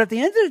 But at the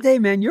end of the day,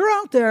 man, you're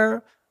out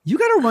there, you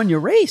got to run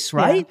your race,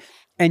 right? Yeah.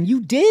 And you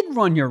did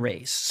run your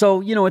race.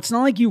 So, it's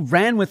not like you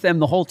ran with them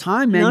the whole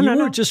time, man. You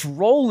were just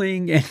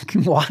rolling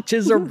and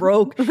watches are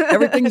broke.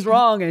 Everything's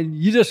wrong. And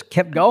you just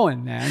kept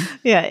going, man.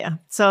 Yeah.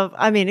 So,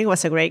 it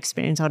was a great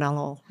experience on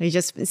all. You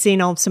just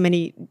seeing so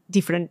many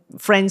different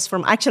friends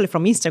from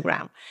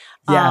Instagram.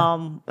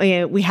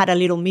 Yeah. We had a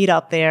little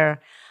meetup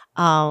there.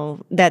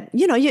 That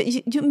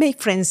you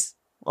make friends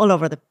all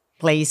over the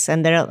place,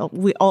 and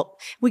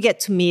we get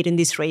to meet in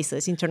these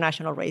races,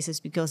 international races,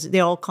 because they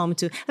all come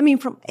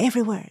from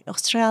everywhere,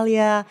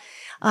 Australia,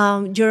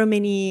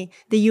 Germany,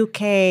 the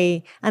UK,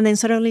 and then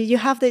suddenly you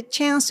have the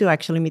chance to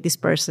actually meet this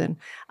person,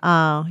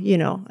 and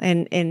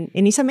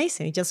it's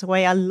amazing. It's just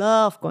why I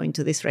love going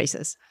to these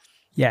races.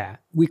 Yeah,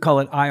 we call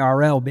it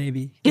IRL,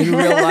 baby, in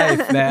real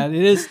life, man.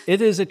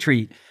 It is a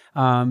treat.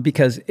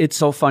 Because it's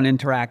so fun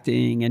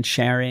interacting and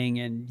sharing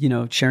and,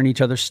 sharing each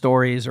other's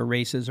stories or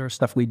races or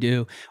stuff we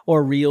do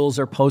or reels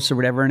or posts or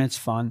whatever. And it's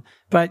fun.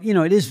 But,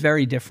 it is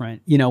very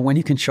different, when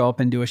you can show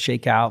up and do a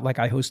shakeout. Like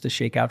I host a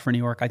shakeout for New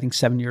York, I think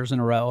 7 years in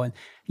a row. And,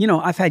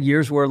 I've had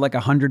years where like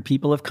 100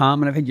 people have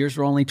come and I've had years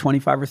where only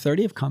 25 or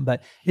 30 have come,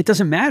 but it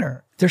doesn't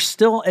matter. They're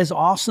still as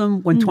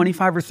awesome when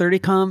 25 or 30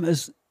 come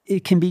as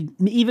it can be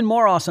even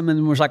more awesome than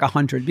when there's like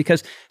 100,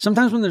 because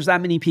sometimes when there's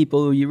that many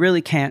people, you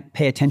really can't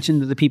pay attention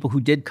to the people who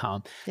did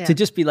come. To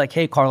just be like,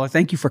 hey, Carla,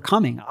 thank you for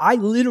coming. I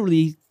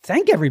literally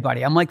thank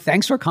everybody. I'm like,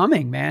 thanks for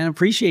coming, man. I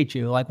appreciate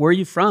you. Like, where are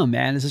you from,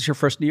 man? Is this your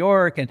first New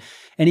York? And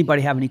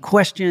anybody have any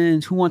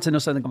questions? Who wants to know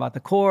something about the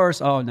course?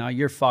 Oh, no,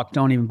 you're fucked.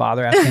 Don't even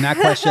bother asking that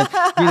question.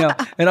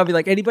 And I'll be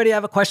like, anybody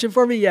have a question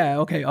for me? Yeah.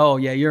 Okay. Oh,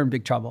 yeah, you're in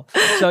big trouble.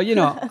 So,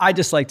 I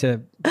just like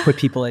to put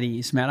people at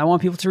ease, man. I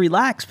want people to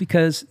relax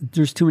because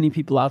there's too many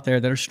people out there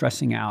that are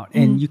stressing out,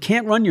 and you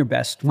can't run your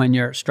best when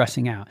you're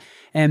stressing out.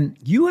 And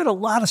you had a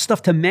lot of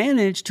stuff to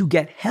manage to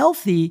get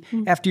healthy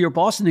after your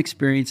Boston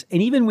experience.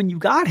 And even when you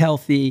got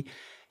healthy,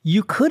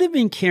 you could have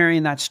been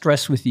carrying that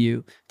stress with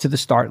you to the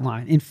start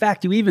line. In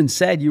fact, you even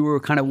said you were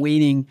kind of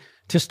waiting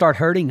to start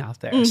hurting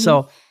out there.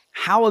 So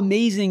how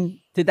amazing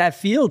did that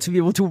feel to be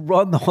able to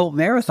run the whole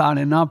marathon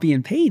and not be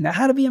in pain? That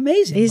had to be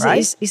amazing,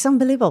 right? It's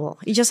unbelievable.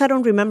 I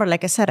don't remember,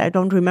 like I said, I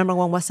don't remember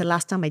when was the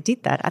last time I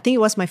did that. I think it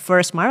was my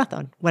first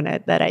marathon,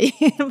 my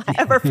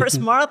ever first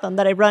marathon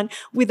that I ran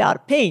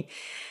without pain.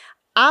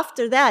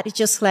 After that,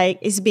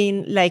 it's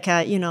been like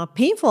a,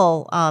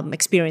 painful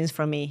experience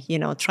for me,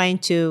 trying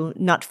to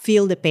not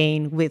feel the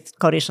pain with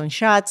cortisone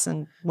shots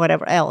and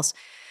whatever else.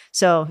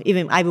 So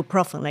even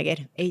ibuprofen, like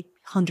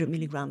 800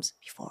 milligrams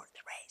before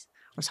the race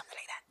or something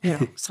like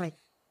that. It's like,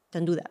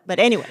 don't do that. But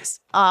anyways,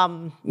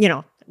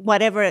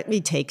 whatever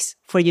it takes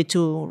for you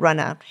to run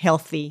a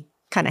healthy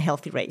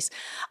race.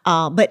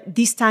 But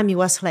this time it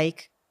was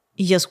like,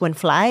 it just went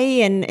fly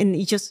and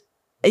it just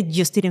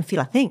didn't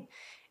feel a thing.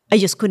 I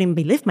just couldn't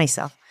believe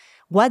myself.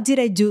 What did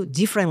I do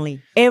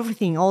differently?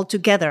 Everything all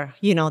together,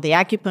 the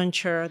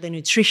acupuncture, the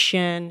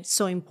nutrition,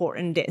 so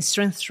important, the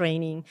strength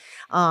training,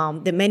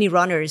 the many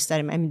runners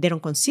that they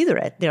don't consider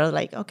it. They're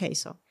like, okay,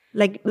 so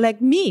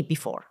like me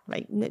before,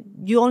 like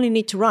you only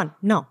need to run.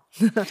 No,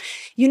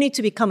 you need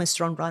to become a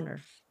strong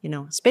runner,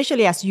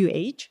 especially as you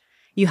age,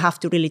 you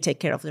have to really take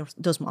care of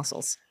those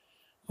muscles.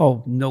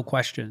 Oh, no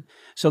question.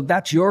 So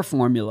that's your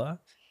formula.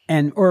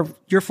 Or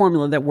your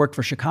formula that worked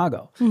for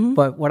Chicago.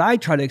 But what I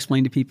try to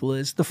explain to people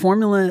is the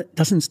formula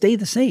doesn't stay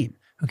the same.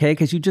 Okay,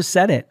 because you just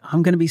said it.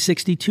 I'm going to be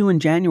 62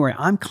 in January.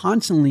 I'm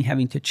constantly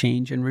having to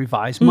change and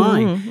revise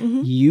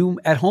mine. You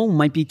at home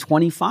might be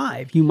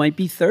 25. You might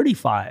be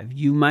 35.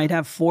 You might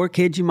have 4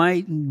 kids. You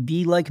might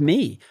be like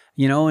me,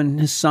 and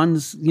his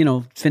son's,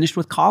 finished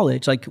with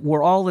college. Like,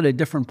 we're all at a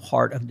different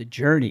part of the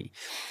journey.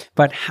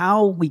 But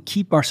how we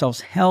keep ourselves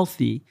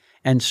healthy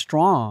and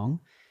strong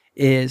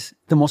is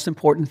the most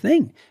important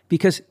thing,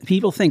 because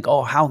people think,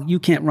 oh, how you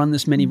can't run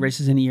this many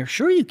races in a year.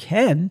 Sure, you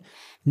can.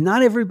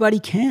 Not everybody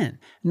can.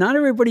 Not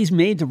everybody's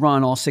made to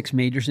run all 6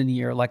 majors in a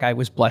year like I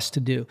was blessed to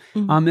do.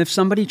 If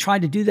somebody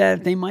tried to do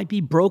that, they might be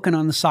broken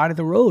on the side of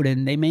the road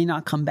and they may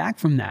not come back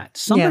from that.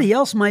 Somebody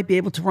else might be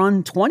able to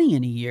run 20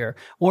 in a year.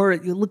 Or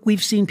look,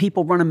 we've seen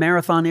people run a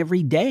marathon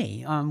every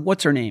day.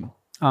 What's her name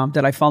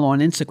that I follow on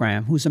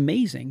Instagram, who's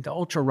amazing, the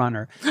ultra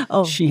runner.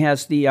 Oh. She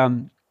has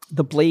the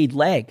blade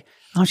leg.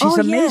 Oh, she's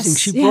amazing.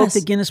 She broke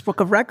the Guinness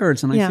Book of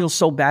Records, and I feel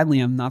so badly.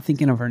 I'm not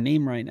thinking of her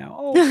name right now.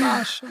 Oh,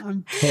 gosh,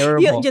 I'm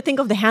terrible. You think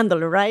of the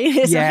handler, right?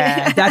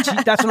 Yeah, that's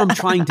what I'm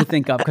trying to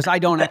think of, because I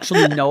don't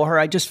actually know her.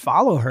 I just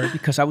follow her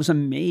because I was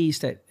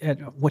amazed at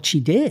what she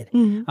did.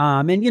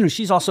 And,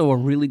 she's also a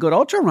really good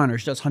ultra runner.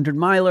 She does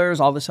 100-milers,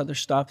 all this other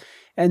stuff.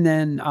 And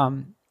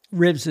then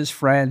Rivs'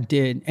 friend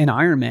did an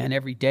Ironman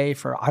every day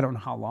for I don't know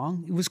how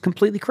long. It was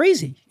completely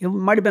crazy. It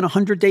might have been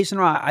 100 days in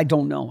a row. I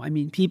don't know. I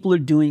mean, people are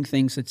doing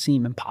things that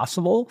seem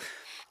impossible.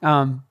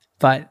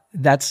 But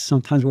that's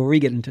sometimes where we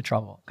get into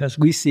trouble, because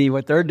we see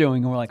what they're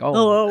doing and we're like,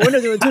 oh we're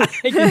not doing it.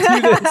 I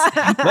can do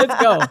this.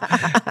 Let's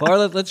go.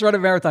 Or let's run a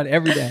marathon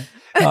every day.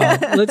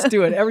 Let's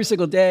do it every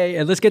single day,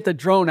 and let's get the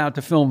drone out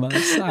to film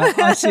us.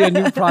 I see a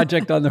new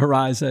project on the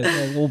horizon,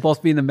 and we'll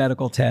both be in the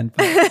medical tent,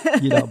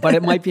 but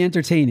it might be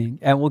entertaining,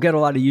 and we'll get a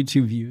lot of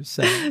YouTube views.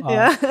 So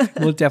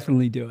we'll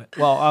definitely do it.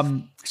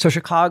 Well, so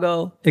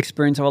Chicago,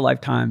 experience of a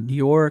lifetime. New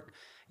York,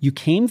 you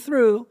came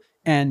through,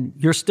 and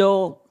you're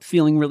still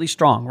feeling really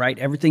strong, right?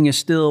 Everything is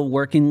still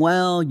working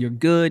well, you're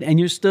good, and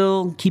you're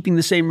still keeping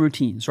the same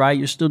routines, right?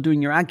 You're still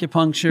doing your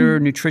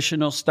acupuncture,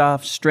 nutritional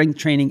stuff, strength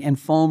training, and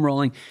foam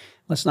rolling.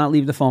 Let's not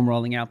leave the foam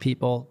rolling out,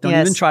 people. Don't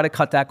even try to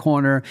cut that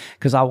corner,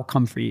 because I will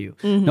come for you.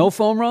 No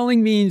foam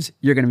rolling means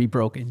you're going to be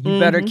broken. You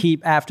better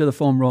keep after the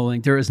foam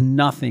rolling. There is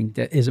nothing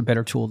that is a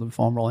better tool than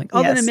foam rolling,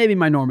 other than maybe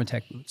my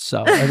Normatec boots.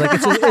 So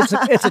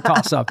it's a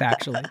toss-up,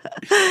 actually.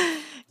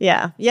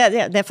 Yeah,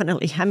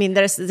 definitely. I mean,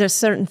 there's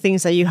certain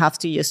things that you have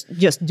to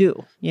just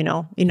do,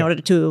 in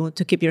order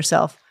to keep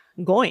yourself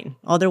going.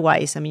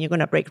 Otherwise, I mean, you're going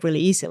to break really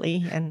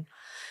easily. And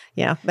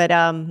but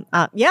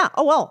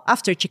oh well,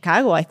 after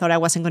Chicago, I thought I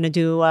wasn't going to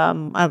do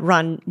a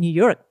run New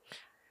York.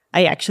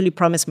 I actually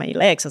promised my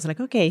legs. I was like,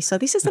 okay, so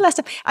this is the last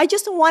time. I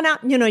just don't want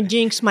to,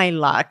 jinx my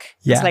luck.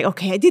 Yeah. It's like,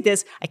 okay, I did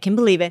this. I can't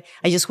believe it.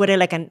 I just waited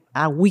like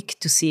a week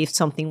to see if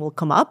something will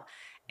come up.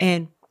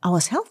 And I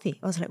was healthy.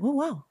 I was like, oh,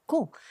 wow,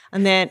 cool.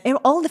 And then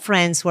all the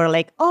friends were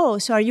like, oh,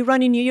 so are you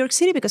running New York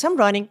City? Because I'm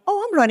running.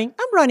 Oh, I'm running.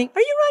 Are you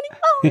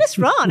running? Oh, let's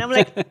run. I'm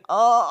like,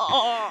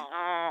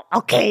 oh,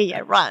 okay,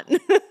 I run.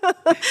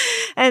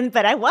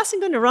 But I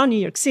wasn't going to run New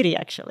York City,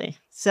 actually.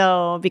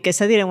 So, because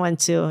I didn't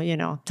want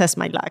to, test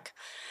my luck.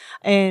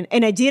 And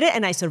I did it,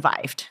 and I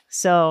survived.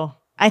 So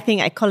I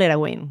think I call it a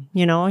win.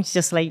 It's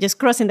just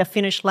crossing the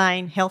finish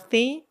line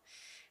healthy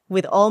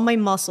with all my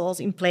muscles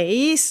in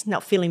place,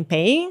 not feeling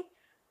pain.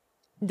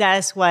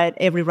 That's what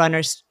every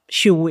runner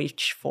should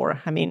wish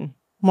for. I mean,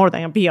 more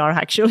than a PR,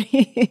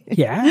 actually.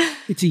 Yeah,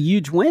 it's a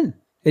huge win.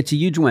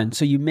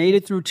 So you made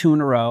it through 2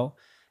 in a row.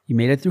 You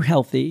made it through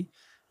healthy.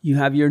 You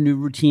have your new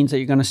routines that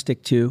you're going to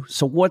stick to.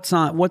 So what's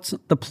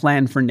the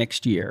plan for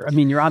next year? I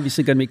mean, you're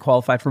obviously going to be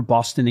qualified for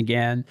Boston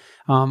again.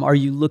 Are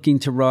you looking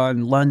to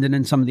run London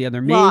and some of the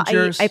other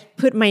majors? Well, I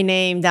put my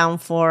name down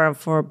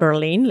for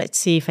Berlin. Let's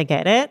see if I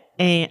get it.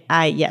 And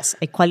I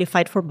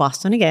qualified for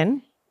Boston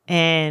again.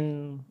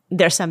 And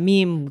there's a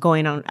meme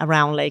going on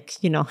around, like,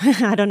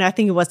 I don't know, I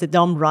think it was the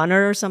dumb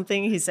runner or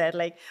something. He said,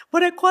 like,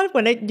 but I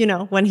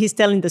qualified, when he's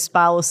telling the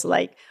spouse,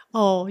 like,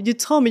 oh, you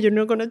told me you're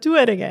not going to do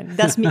it again.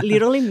 That's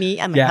literally me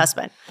and my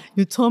husband.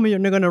 You told me you're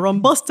not going to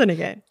run Boston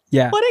again.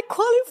 Yeah. But I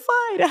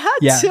qualified. I had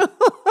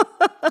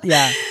to.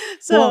 Yeah.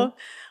 So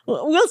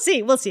we'll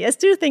see. I'm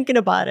still thinking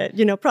about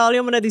it. Probably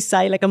I'm going to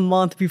decide like a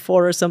month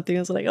before or something.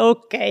 It's like,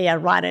 okay, I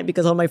run it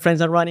because all my friends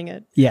are running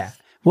it. Yeah.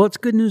 Well, it's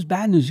good news,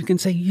 bad news. You can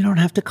say, you don't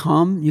have to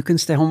come. You can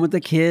stay home with the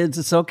kids.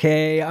 It's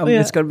okay.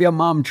 It's going to be a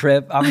mom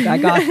trip. I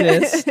got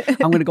this.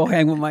 I'm going to go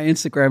hang with my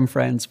Instagram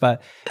friends.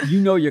 But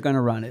you're going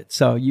to run it.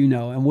 So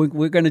And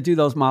we're going to do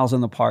those miles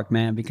in the park,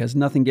 man, because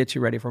nothing gets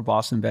you ready for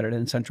Boston better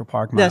than Central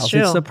Park miles. That's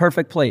true. It's the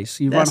perfect place.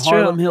 You run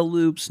Harlem Hill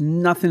loops.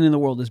 Nothing in the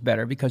world is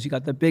better, because you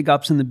got the big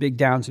ups and the big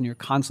downs, and you're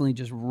constantly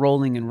just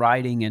rolling and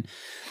riding. And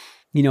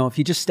if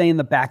you just stay in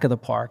the back of the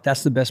park,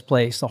 that's the best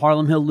place. The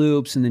Harlem Hill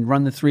loops, and then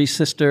run the Three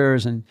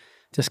Sisters, and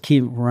just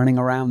keep running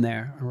around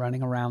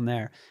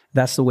there.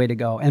 That's the way to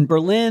go. And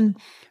Berlin,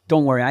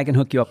 don't worry, I can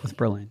hook you up with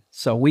Berlin.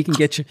 So we can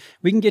get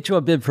you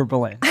a bib for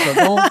Berlin. So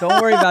don't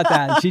worry about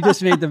that. She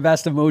just made the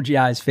best emoji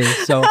eyes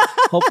face. So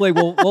hopefully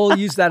we'll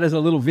use that as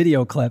a little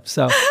video clip.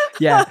 So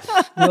Yeah.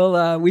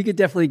 Well, we could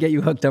definitely get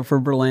you hooked up for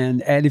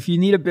Berlin. And if you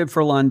need a bib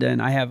for London,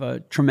 I have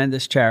a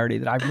tremendous charity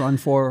that I've run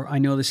for. I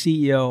know the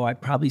CEO. I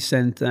probably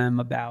sent them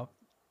about,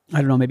 I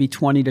don't know, maybe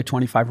 20 to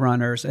 25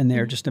 runners, and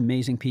they're just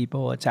amazing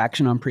people. It's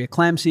Action on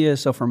Preeclampsia.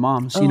 So for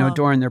moms,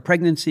 during their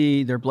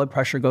pregnancy, their blood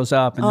pressure goes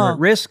up and they're at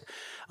risk.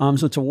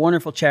 So it's a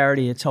wonderful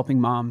charity. It's helping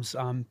moms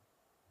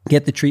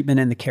get the treatment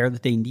and the care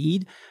that they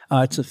need.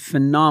 It's a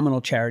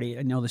phenomenal charity.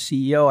 I know the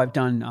CEO. I've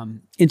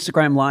done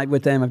Instagram Live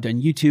with them. I've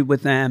done YouTube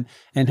with them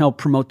and helped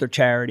promote their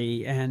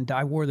charity. And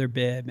I wore their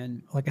bib.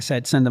 And like I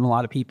said, send them a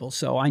lot of people.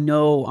 So I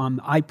know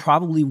I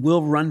probably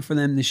will run for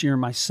them this year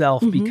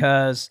myself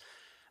because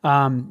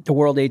the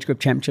World Age Group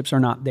Championships are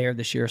not there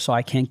this year, so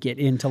I can't get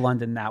into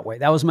London that way.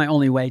 That was my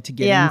only way to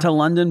get into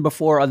London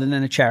before, other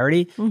than a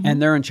charity,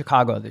 and they're in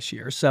Chicago this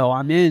year. So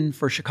I'm in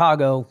for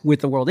Chicago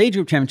with the World Age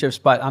Group Championships,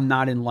 but I'm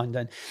not in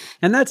London.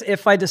 And that's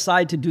if I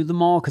decide to do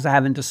them all, because I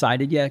haven't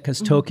decided yet, because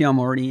Tokyo I'm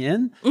already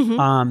in,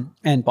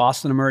 and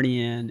Boston I'm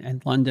already in,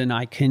 and London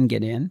I can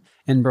get in,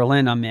 and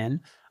Berlin I'm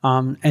in.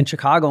 And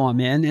Chicago I'm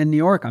in, and New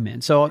York I'm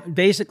in. So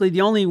basically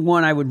the only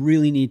one I would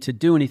really need to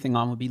do anything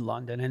on would be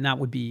London. And that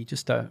would be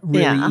just a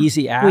really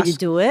easy ask. Would you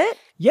do it?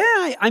 Yeah.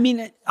 I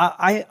mean,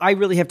 I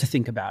really have to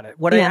think about it.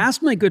 What I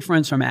asked my good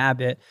friends from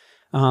Abbott,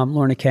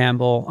 Lorna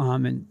Campbell,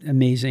 an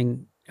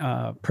amazing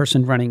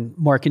person running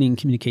marketing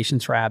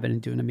communications for Abbott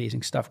and doing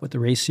amazing stuff with the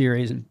race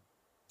series, and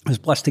I was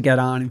blessed to get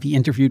on and be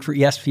interviewed for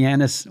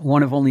ESPN as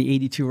one of only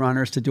 82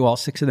 runners to do all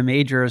 6 of the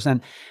majors.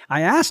 And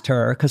I asked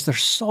her, because they're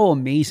so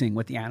amazing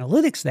with the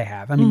analytics they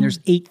have. I mean, there's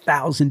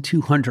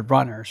 8,200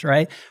 runners,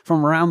 right,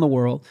 from around the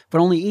world,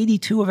 but only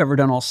 82 have ever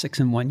done all 6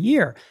 in 1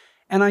 year.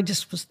 And I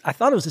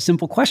thought it was a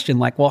simple question,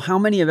 like, well, how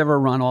many have ever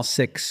run all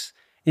 6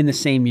 in the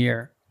same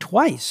year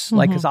twice?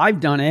 Like, because I've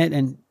done it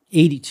and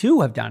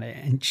 82 have done it.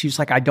 And she's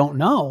like, I don't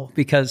know,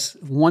 because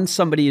once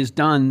somebody is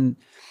done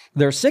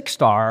their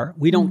 6-star,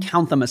 we don't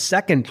count them a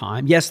second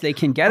time. Yes, they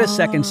can get a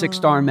second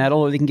 6-star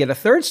medal, or they can get a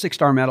third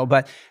 6-star medal,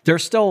 but they're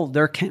still,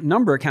 their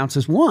number counts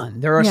as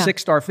 1. They're a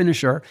 6-star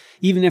finisher,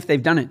 even if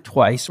they've done it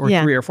twice or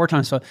 3 or 4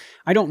 times. So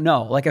I don't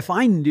know. Like, if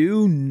I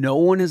knew no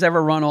one has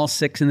ever run all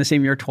 6 in the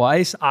same year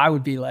twice, I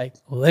would be like,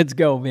 let's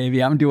go,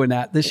 baby. I'm doing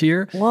that this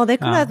year. Well, they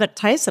could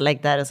advertise it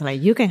like that. It's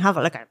like, you can have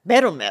like a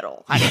better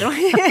medal. I don't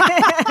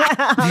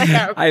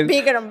know. Like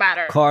bigger and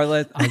better.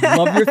 Carla, I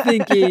love your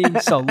thinking.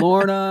 So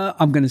Lorna,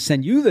 I'm going to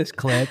send you this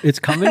clip. It's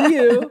coming to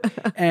you.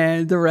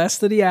 And the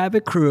rest of the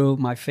Abbott crew,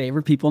 my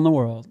favorite people in the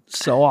world.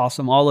 So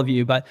awesome, all of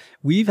you. But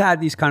we've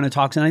had these kind of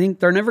talks, and I think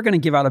they're never going to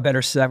give out a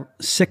better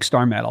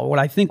 6-star medal. What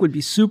I think would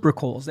be super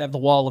cool is they have the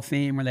Wall of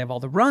Fame where they have all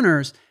the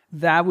runners.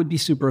 That would be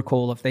super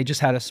cool if they just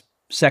had a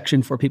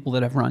section for people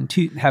that have run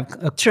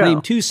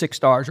claimed 2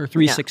 6-stars or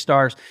 3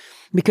 6-stars,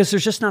 because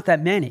there's just not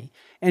that many.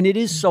 And it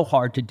is so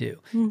hard to do.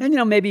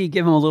 And, maybe you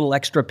give them a little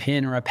extra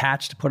pin or a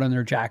patch to put on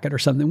their jacket or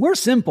something. We're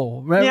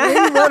simple, right?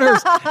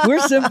 We're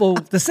simple.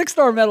 The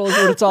 6-star medal is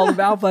what it's all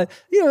about. But,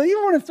 you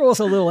want to throw us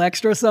a little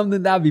extra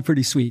something, that would be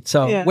pretty sweet.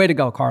 So way to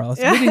go, Carlos.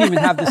 We didn't even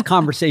have this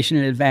conversation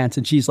in advance.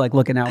 And she's like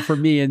looking out for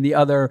me and the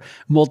other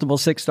multiple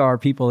 6-star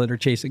people that are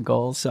chasing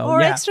goals. So,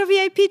 or extra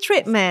VIP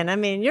treatment. I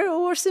mean,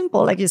 we're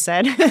simple, like you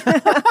said.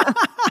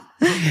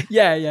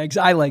 Yeah.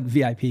 I like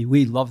VIP.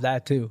 We love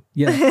that too.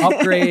 Yeah.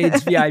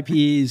 Upgrades,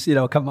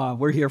 VIPs, come on.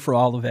 We're here for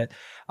all of it.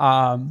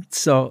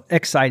 So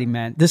exciting,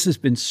 man. This has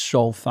been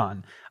so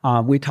fun.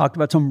 We talked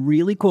about some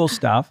really cool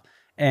stuff,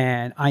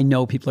 and I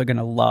know people are going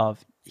to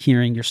love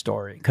hearing your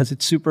story because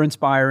it's super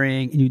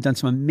inspiring, and you've done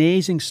some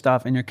amazing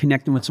stuff, and you're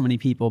connecting with so many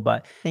people.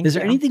 But is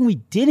there anything we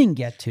didn't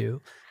get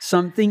to?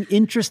 Something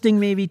interesting,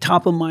 maybe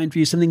top of mind for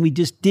you, something we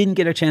just didn't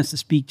get a chance to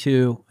speak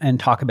to and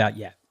talk about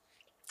yet?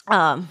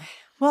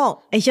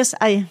 Well,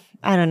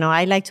 I don't know.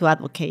 I like to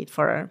advocate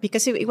for,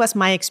 because it was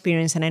my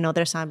experience, and I know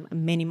there's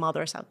many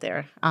mothers out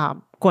there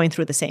going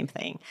through the same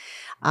thing.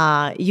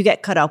 You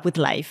get caught up with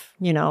life,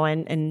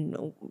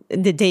 and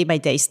the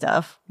day-by-day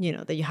stuff,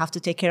 that you have to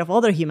take care of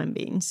other human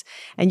beings,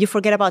 and you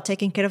forget about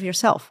taking care of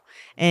yourself.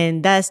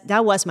 And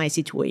that was my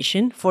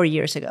situation 4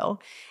 years ago.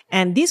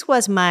 And this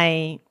was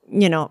my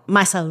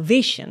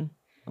salvation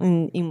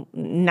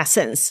in a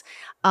sense.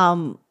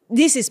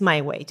 This is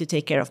my way to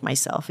take care of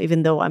myself,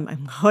 even though I'm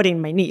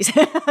hurting my knees.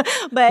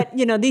 But,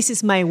 this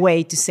is my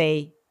way to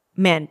say,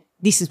 man,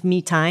 this is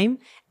me time,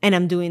 and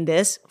I'm doing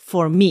this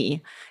for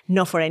me,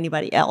 not for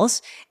anybody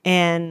else.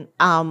 And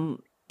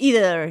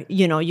either,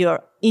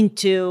 you're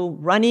into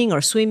running or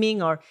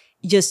swimming, or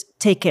just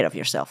take care of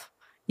yourself,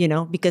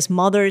 because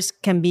mothers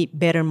can be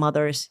better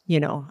mothers,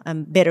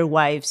 and better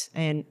wives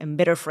and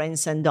better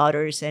friends and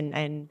daughters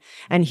and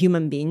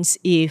human beings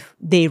if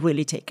they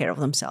really take care of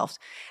themselves.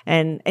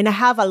 And I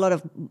have a lot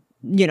of,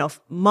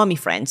 mommy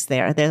friends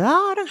there. They're,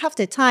 I don't have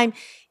the time.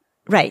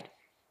 Right.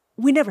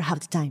 We never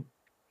have the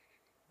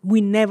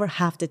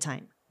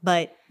time.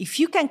 But if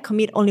you can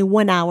commit only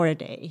 1 hour a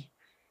day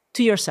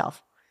to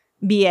yourself,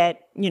 be it,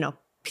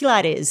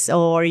 Pilates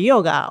or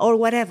yoga or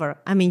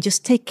whatever, I mean,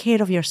 just take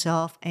care of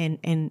yourself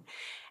and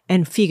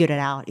figure it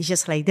out. It's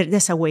just like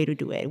there's a way to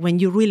do it. When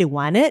you really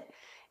want it,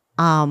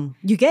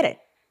 you get it.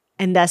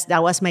 And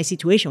that was my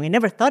situation. I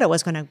never thought I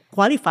was going to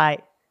qualify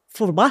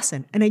for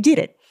Boston, and I did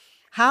it.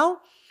 How?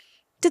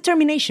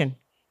 Determination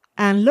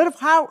and a lot of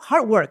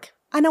hard work.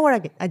 An hour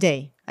a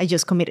day. I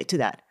just committed to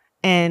that.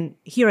 And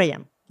here I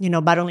am,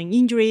 battling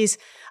injuries,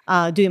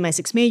 doing my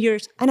 6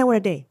 majors, an hour a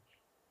day.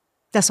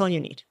 That's all you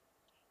need.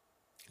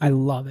 I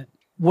love it.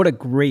 What a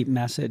great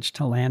message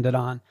to land it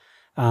on.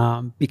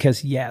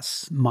 Because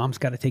yes, moms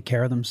got to take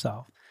care of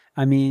themselves.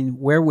 I mean,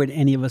 where would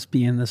any of us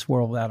be in this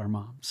world without our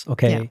moms?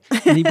 Okay. Yeah.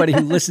 Anybody who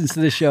listens to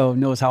the show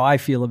knows how I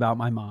feel about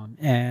my mom.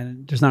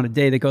 And there's not a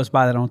day that goes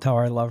by that I don't tell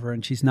her I love her,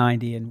 and she's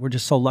 90 and we're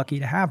just so lucky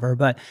to have her.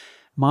 But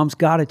moms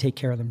got to take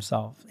care of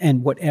themselves.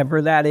 And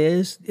whatever that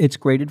is, it's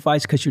great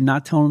advice because you're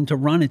not telling them to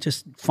run it.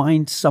 Just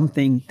find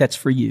something that's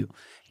for you.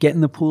 Get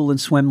in the pool and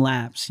swim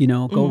laps,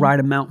 go ride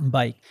a mountain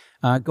bike.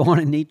 Go on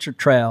a nature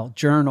trail,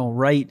 journal,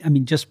 write. I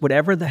mean, just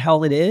whatever the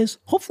hell it is.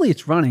 Hopefully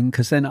it's running,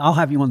 because then I'll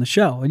have you on the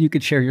show and you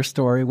could share your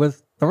story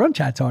with the Run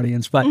Chats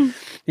audience. But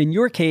in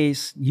your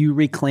case, you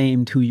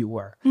reclaimed who you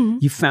were.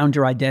 You found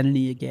your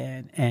identity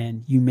again,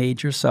 and you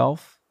made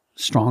yourself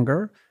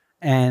stronger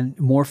and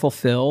more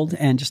fulfilled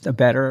and just a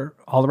better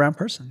all-around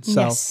person.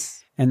 So, yes.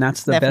 And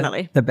that's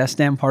the best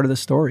damn part of the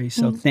story.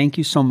 So thank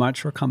you so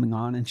much for coming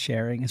on and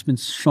sharing. It's been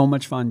so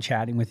much fun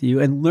chatting with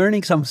you and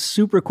learning some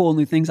super cool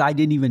new things I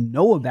didn't even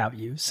know about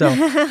you. So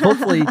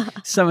hopefully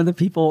some of the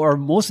people, or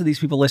most of these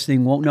people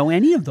listening, won't know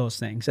any of those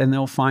things, and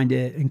they'll find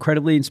it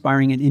incredibly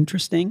inspiring and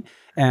interesting.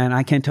 And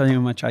I can't tell you how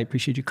much I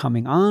appreciate you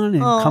coming on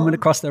and coming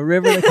across the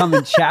river to come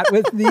and chat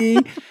with me.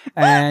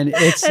 And I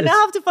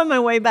have to find my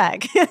way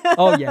back.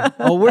 Oh, yeah.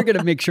 Oh, we're going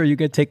to make sure you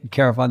get taken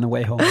care of on the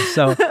way home.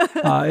 So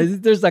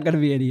there's not going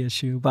to be any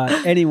issue.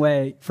 But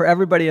anyway, for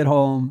everybody at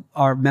home,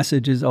 our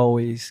message is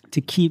always to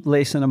keep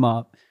lacing them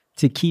up,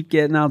 to keep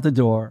getting out the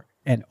door,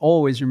 and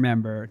always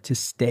remember to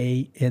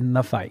stay in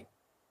the fight.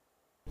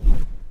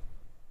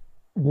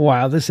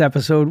 Wow, this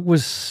episode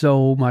was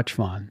so much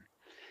fun.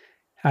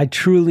 I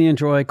truly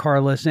enjoy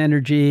Carla's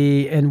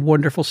energy and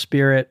wonderful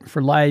spirit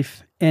for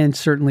life, and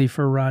certainly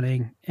for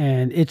running.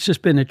 And it's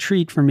just been a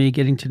treat for me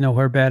getting to know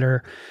her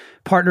better,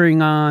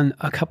 partnering on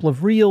a couple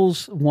of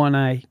reels, one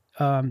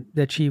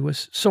that she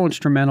was so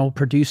instrumental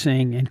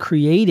producing and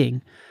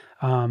creating,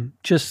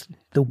 just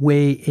the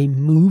way a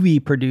movie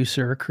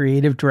producer,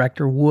 creative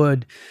director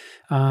would.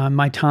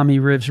 My Tommy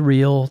Rivs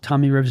reel,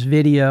 Tommy Rivs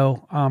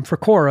video for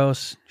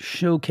Khoros,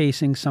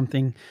 showcasing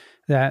something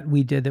that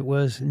we did that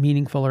was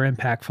meaningful or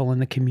impactful in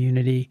the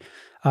community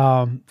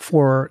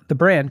for the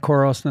brand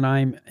Khoros that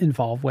I'm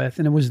involved with.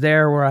 And it was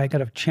there where I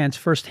got a chance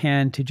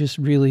firsthand to just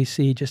really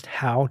see just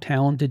how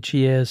talented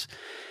she is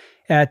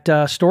at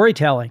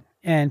storytelling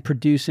and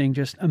producing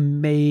just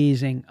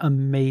amazing,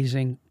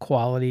 amazing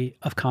quality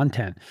of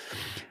content.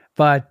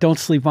 But don't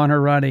sleep on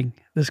her running.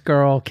 This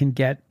girl can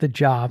get the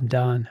job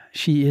done.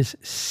 She is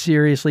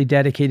seriously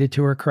dedicated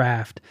to her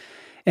craft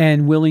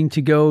and willing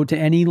to go to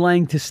any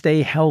length to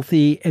stay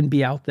healthy and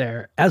be out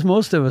there, as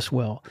most of us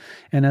will.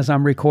 And as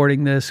I'm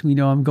recording this, we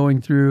know I'm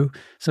going through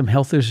some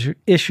health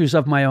issues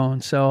of my own.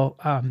 So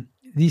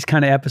these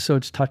kind of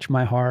episodes touch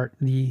my heart,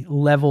 the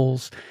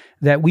levels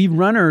that we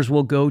runners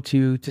will go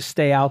to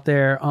stay out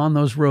there on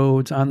those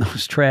roads, on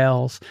those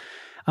trails,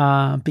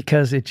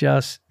 because it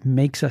just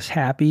makes us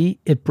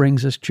happy. It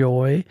brings us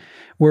joy.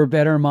 We're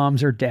better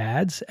moms or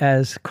dads,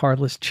 as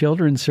Carla's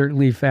children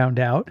certainly found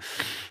out.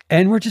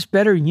 And we're just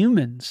better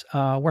humans.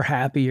 We're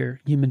happier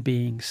human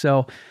beings.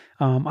 So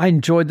I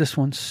enjoyed this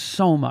one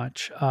so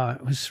much.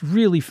 It was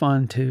really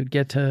fun to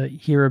get to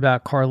hear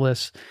about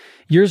Carla's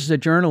years as a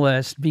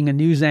journalist, being a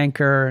news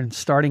anchor and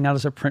starting out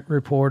as a print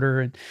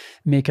reporter and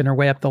making her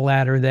way up the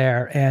ladder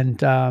there.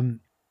 And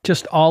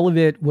just all of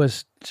it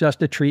was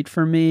just a treat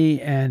for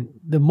me. And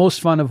the most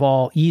fun of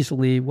all,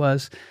 easily,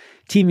 was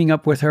teaming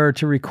up with her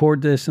to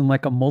record this in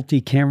like a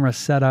multi-camera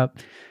setup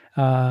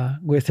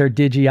with her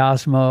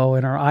Digi-Osmo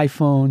and our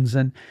iPhones,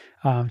 and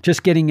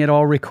just getting it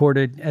all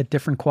recorded at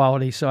different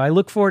quality. So I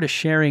look forward to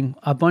sharing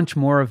a bunch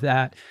more of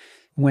that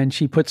when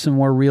she puts some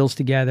more reels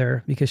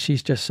together, because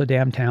she's just so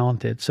damn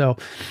talented. So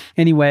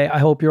anyway, I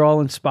hope you're all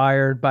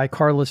inspired by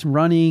Carla's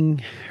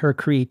running, her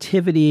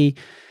creativity,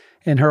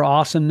 and her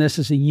awesomeness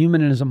as a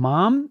human and as a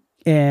mom.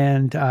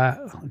 And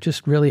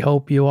just really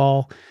hope you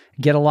all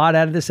get a lot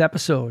out of this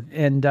episode.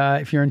 And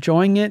if you're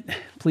enjoying it,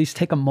 please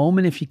take a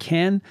moment, if you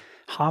can,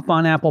 hop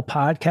on Apple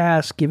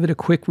Podcasts, give it a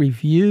quick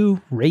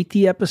review, rate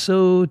the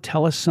episode,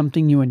 tell us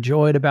something you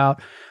enjoyed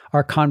about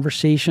our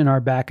conversation,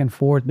 our back and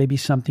forth, maybe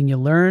something you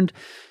learned.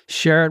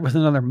 Share it with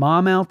another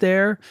mom out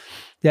there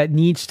that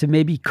needs to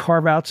maybe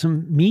carve out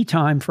some me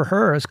time for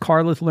her, as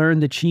Carla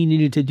learned that she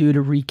needed to do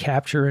to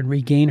recapture and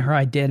regain her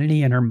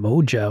identity and her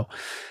mojo,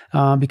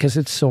 because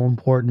it's so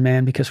important,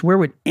 man. Because where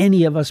would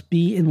any of us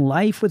be in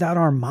life without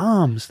our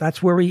moms?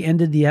 That's where we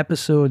ended the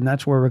episode, and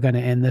that's where we're going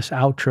to end this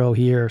outro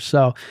here.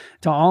 So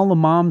to all the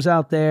moms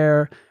out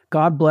there,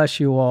 God bless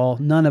you all.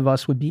 None of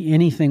us would be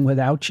anything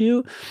without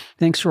you.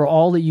 Thanks for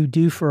all that you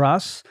do for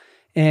us.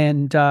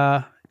 And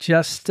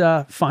just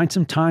find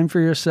some time for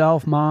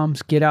yourself,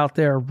 moms. Get out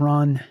there,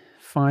 run,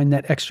 find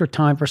that extra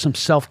time for some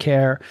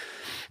self-care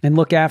and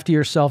look after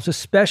yourselves,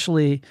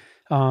 especially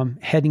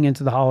heading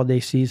into the holiday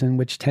season,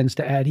 which tends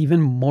to add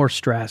even more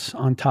stress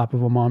on top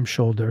of a mom's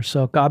shoulder.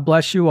 So God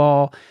bless you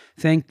all.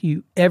 Thank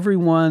you,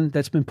 everyone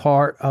that's been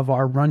part of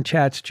our Run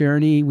Chats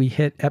journey. We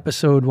hit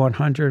episode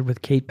 100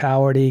 with Kate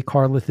Powerty.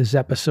 Carlith is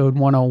episode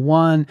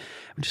 101.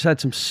 We just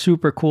had some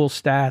super cool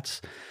stats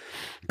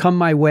come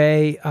my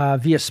way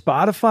via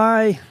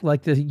Spotify,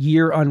 like the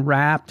Year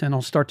Unwrapped, and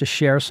I'll start to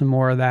share some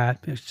more of that.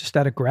 It's just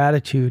out of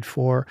gratitude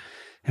for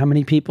how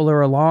many people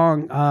are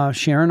along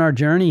sharing our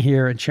journey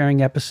here and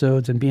sharing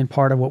episodes and being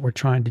part of what we're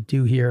trying to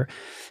do here.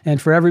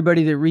 And for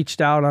everybody that reached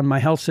out on my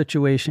health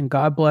situation,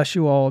 God bless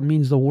you all. It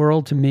means the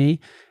world to me.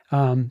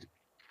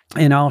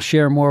 And I'll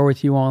share more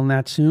with you on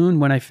that soon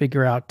when I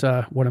figure out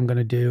what I'm going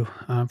to do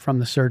from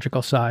the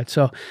surgical side.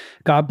 So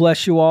God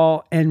bless you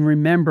all. And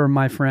remember,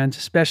 my friends,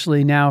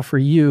 especially now for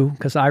you,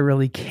 because I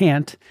really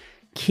can't,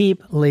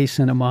 keep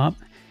lacing them up,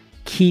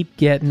 keep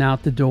getting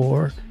out the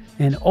door,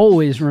 and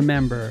always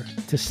remember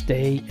to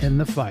stay in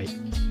the fight.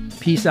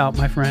 Peace out,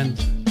 my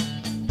friends.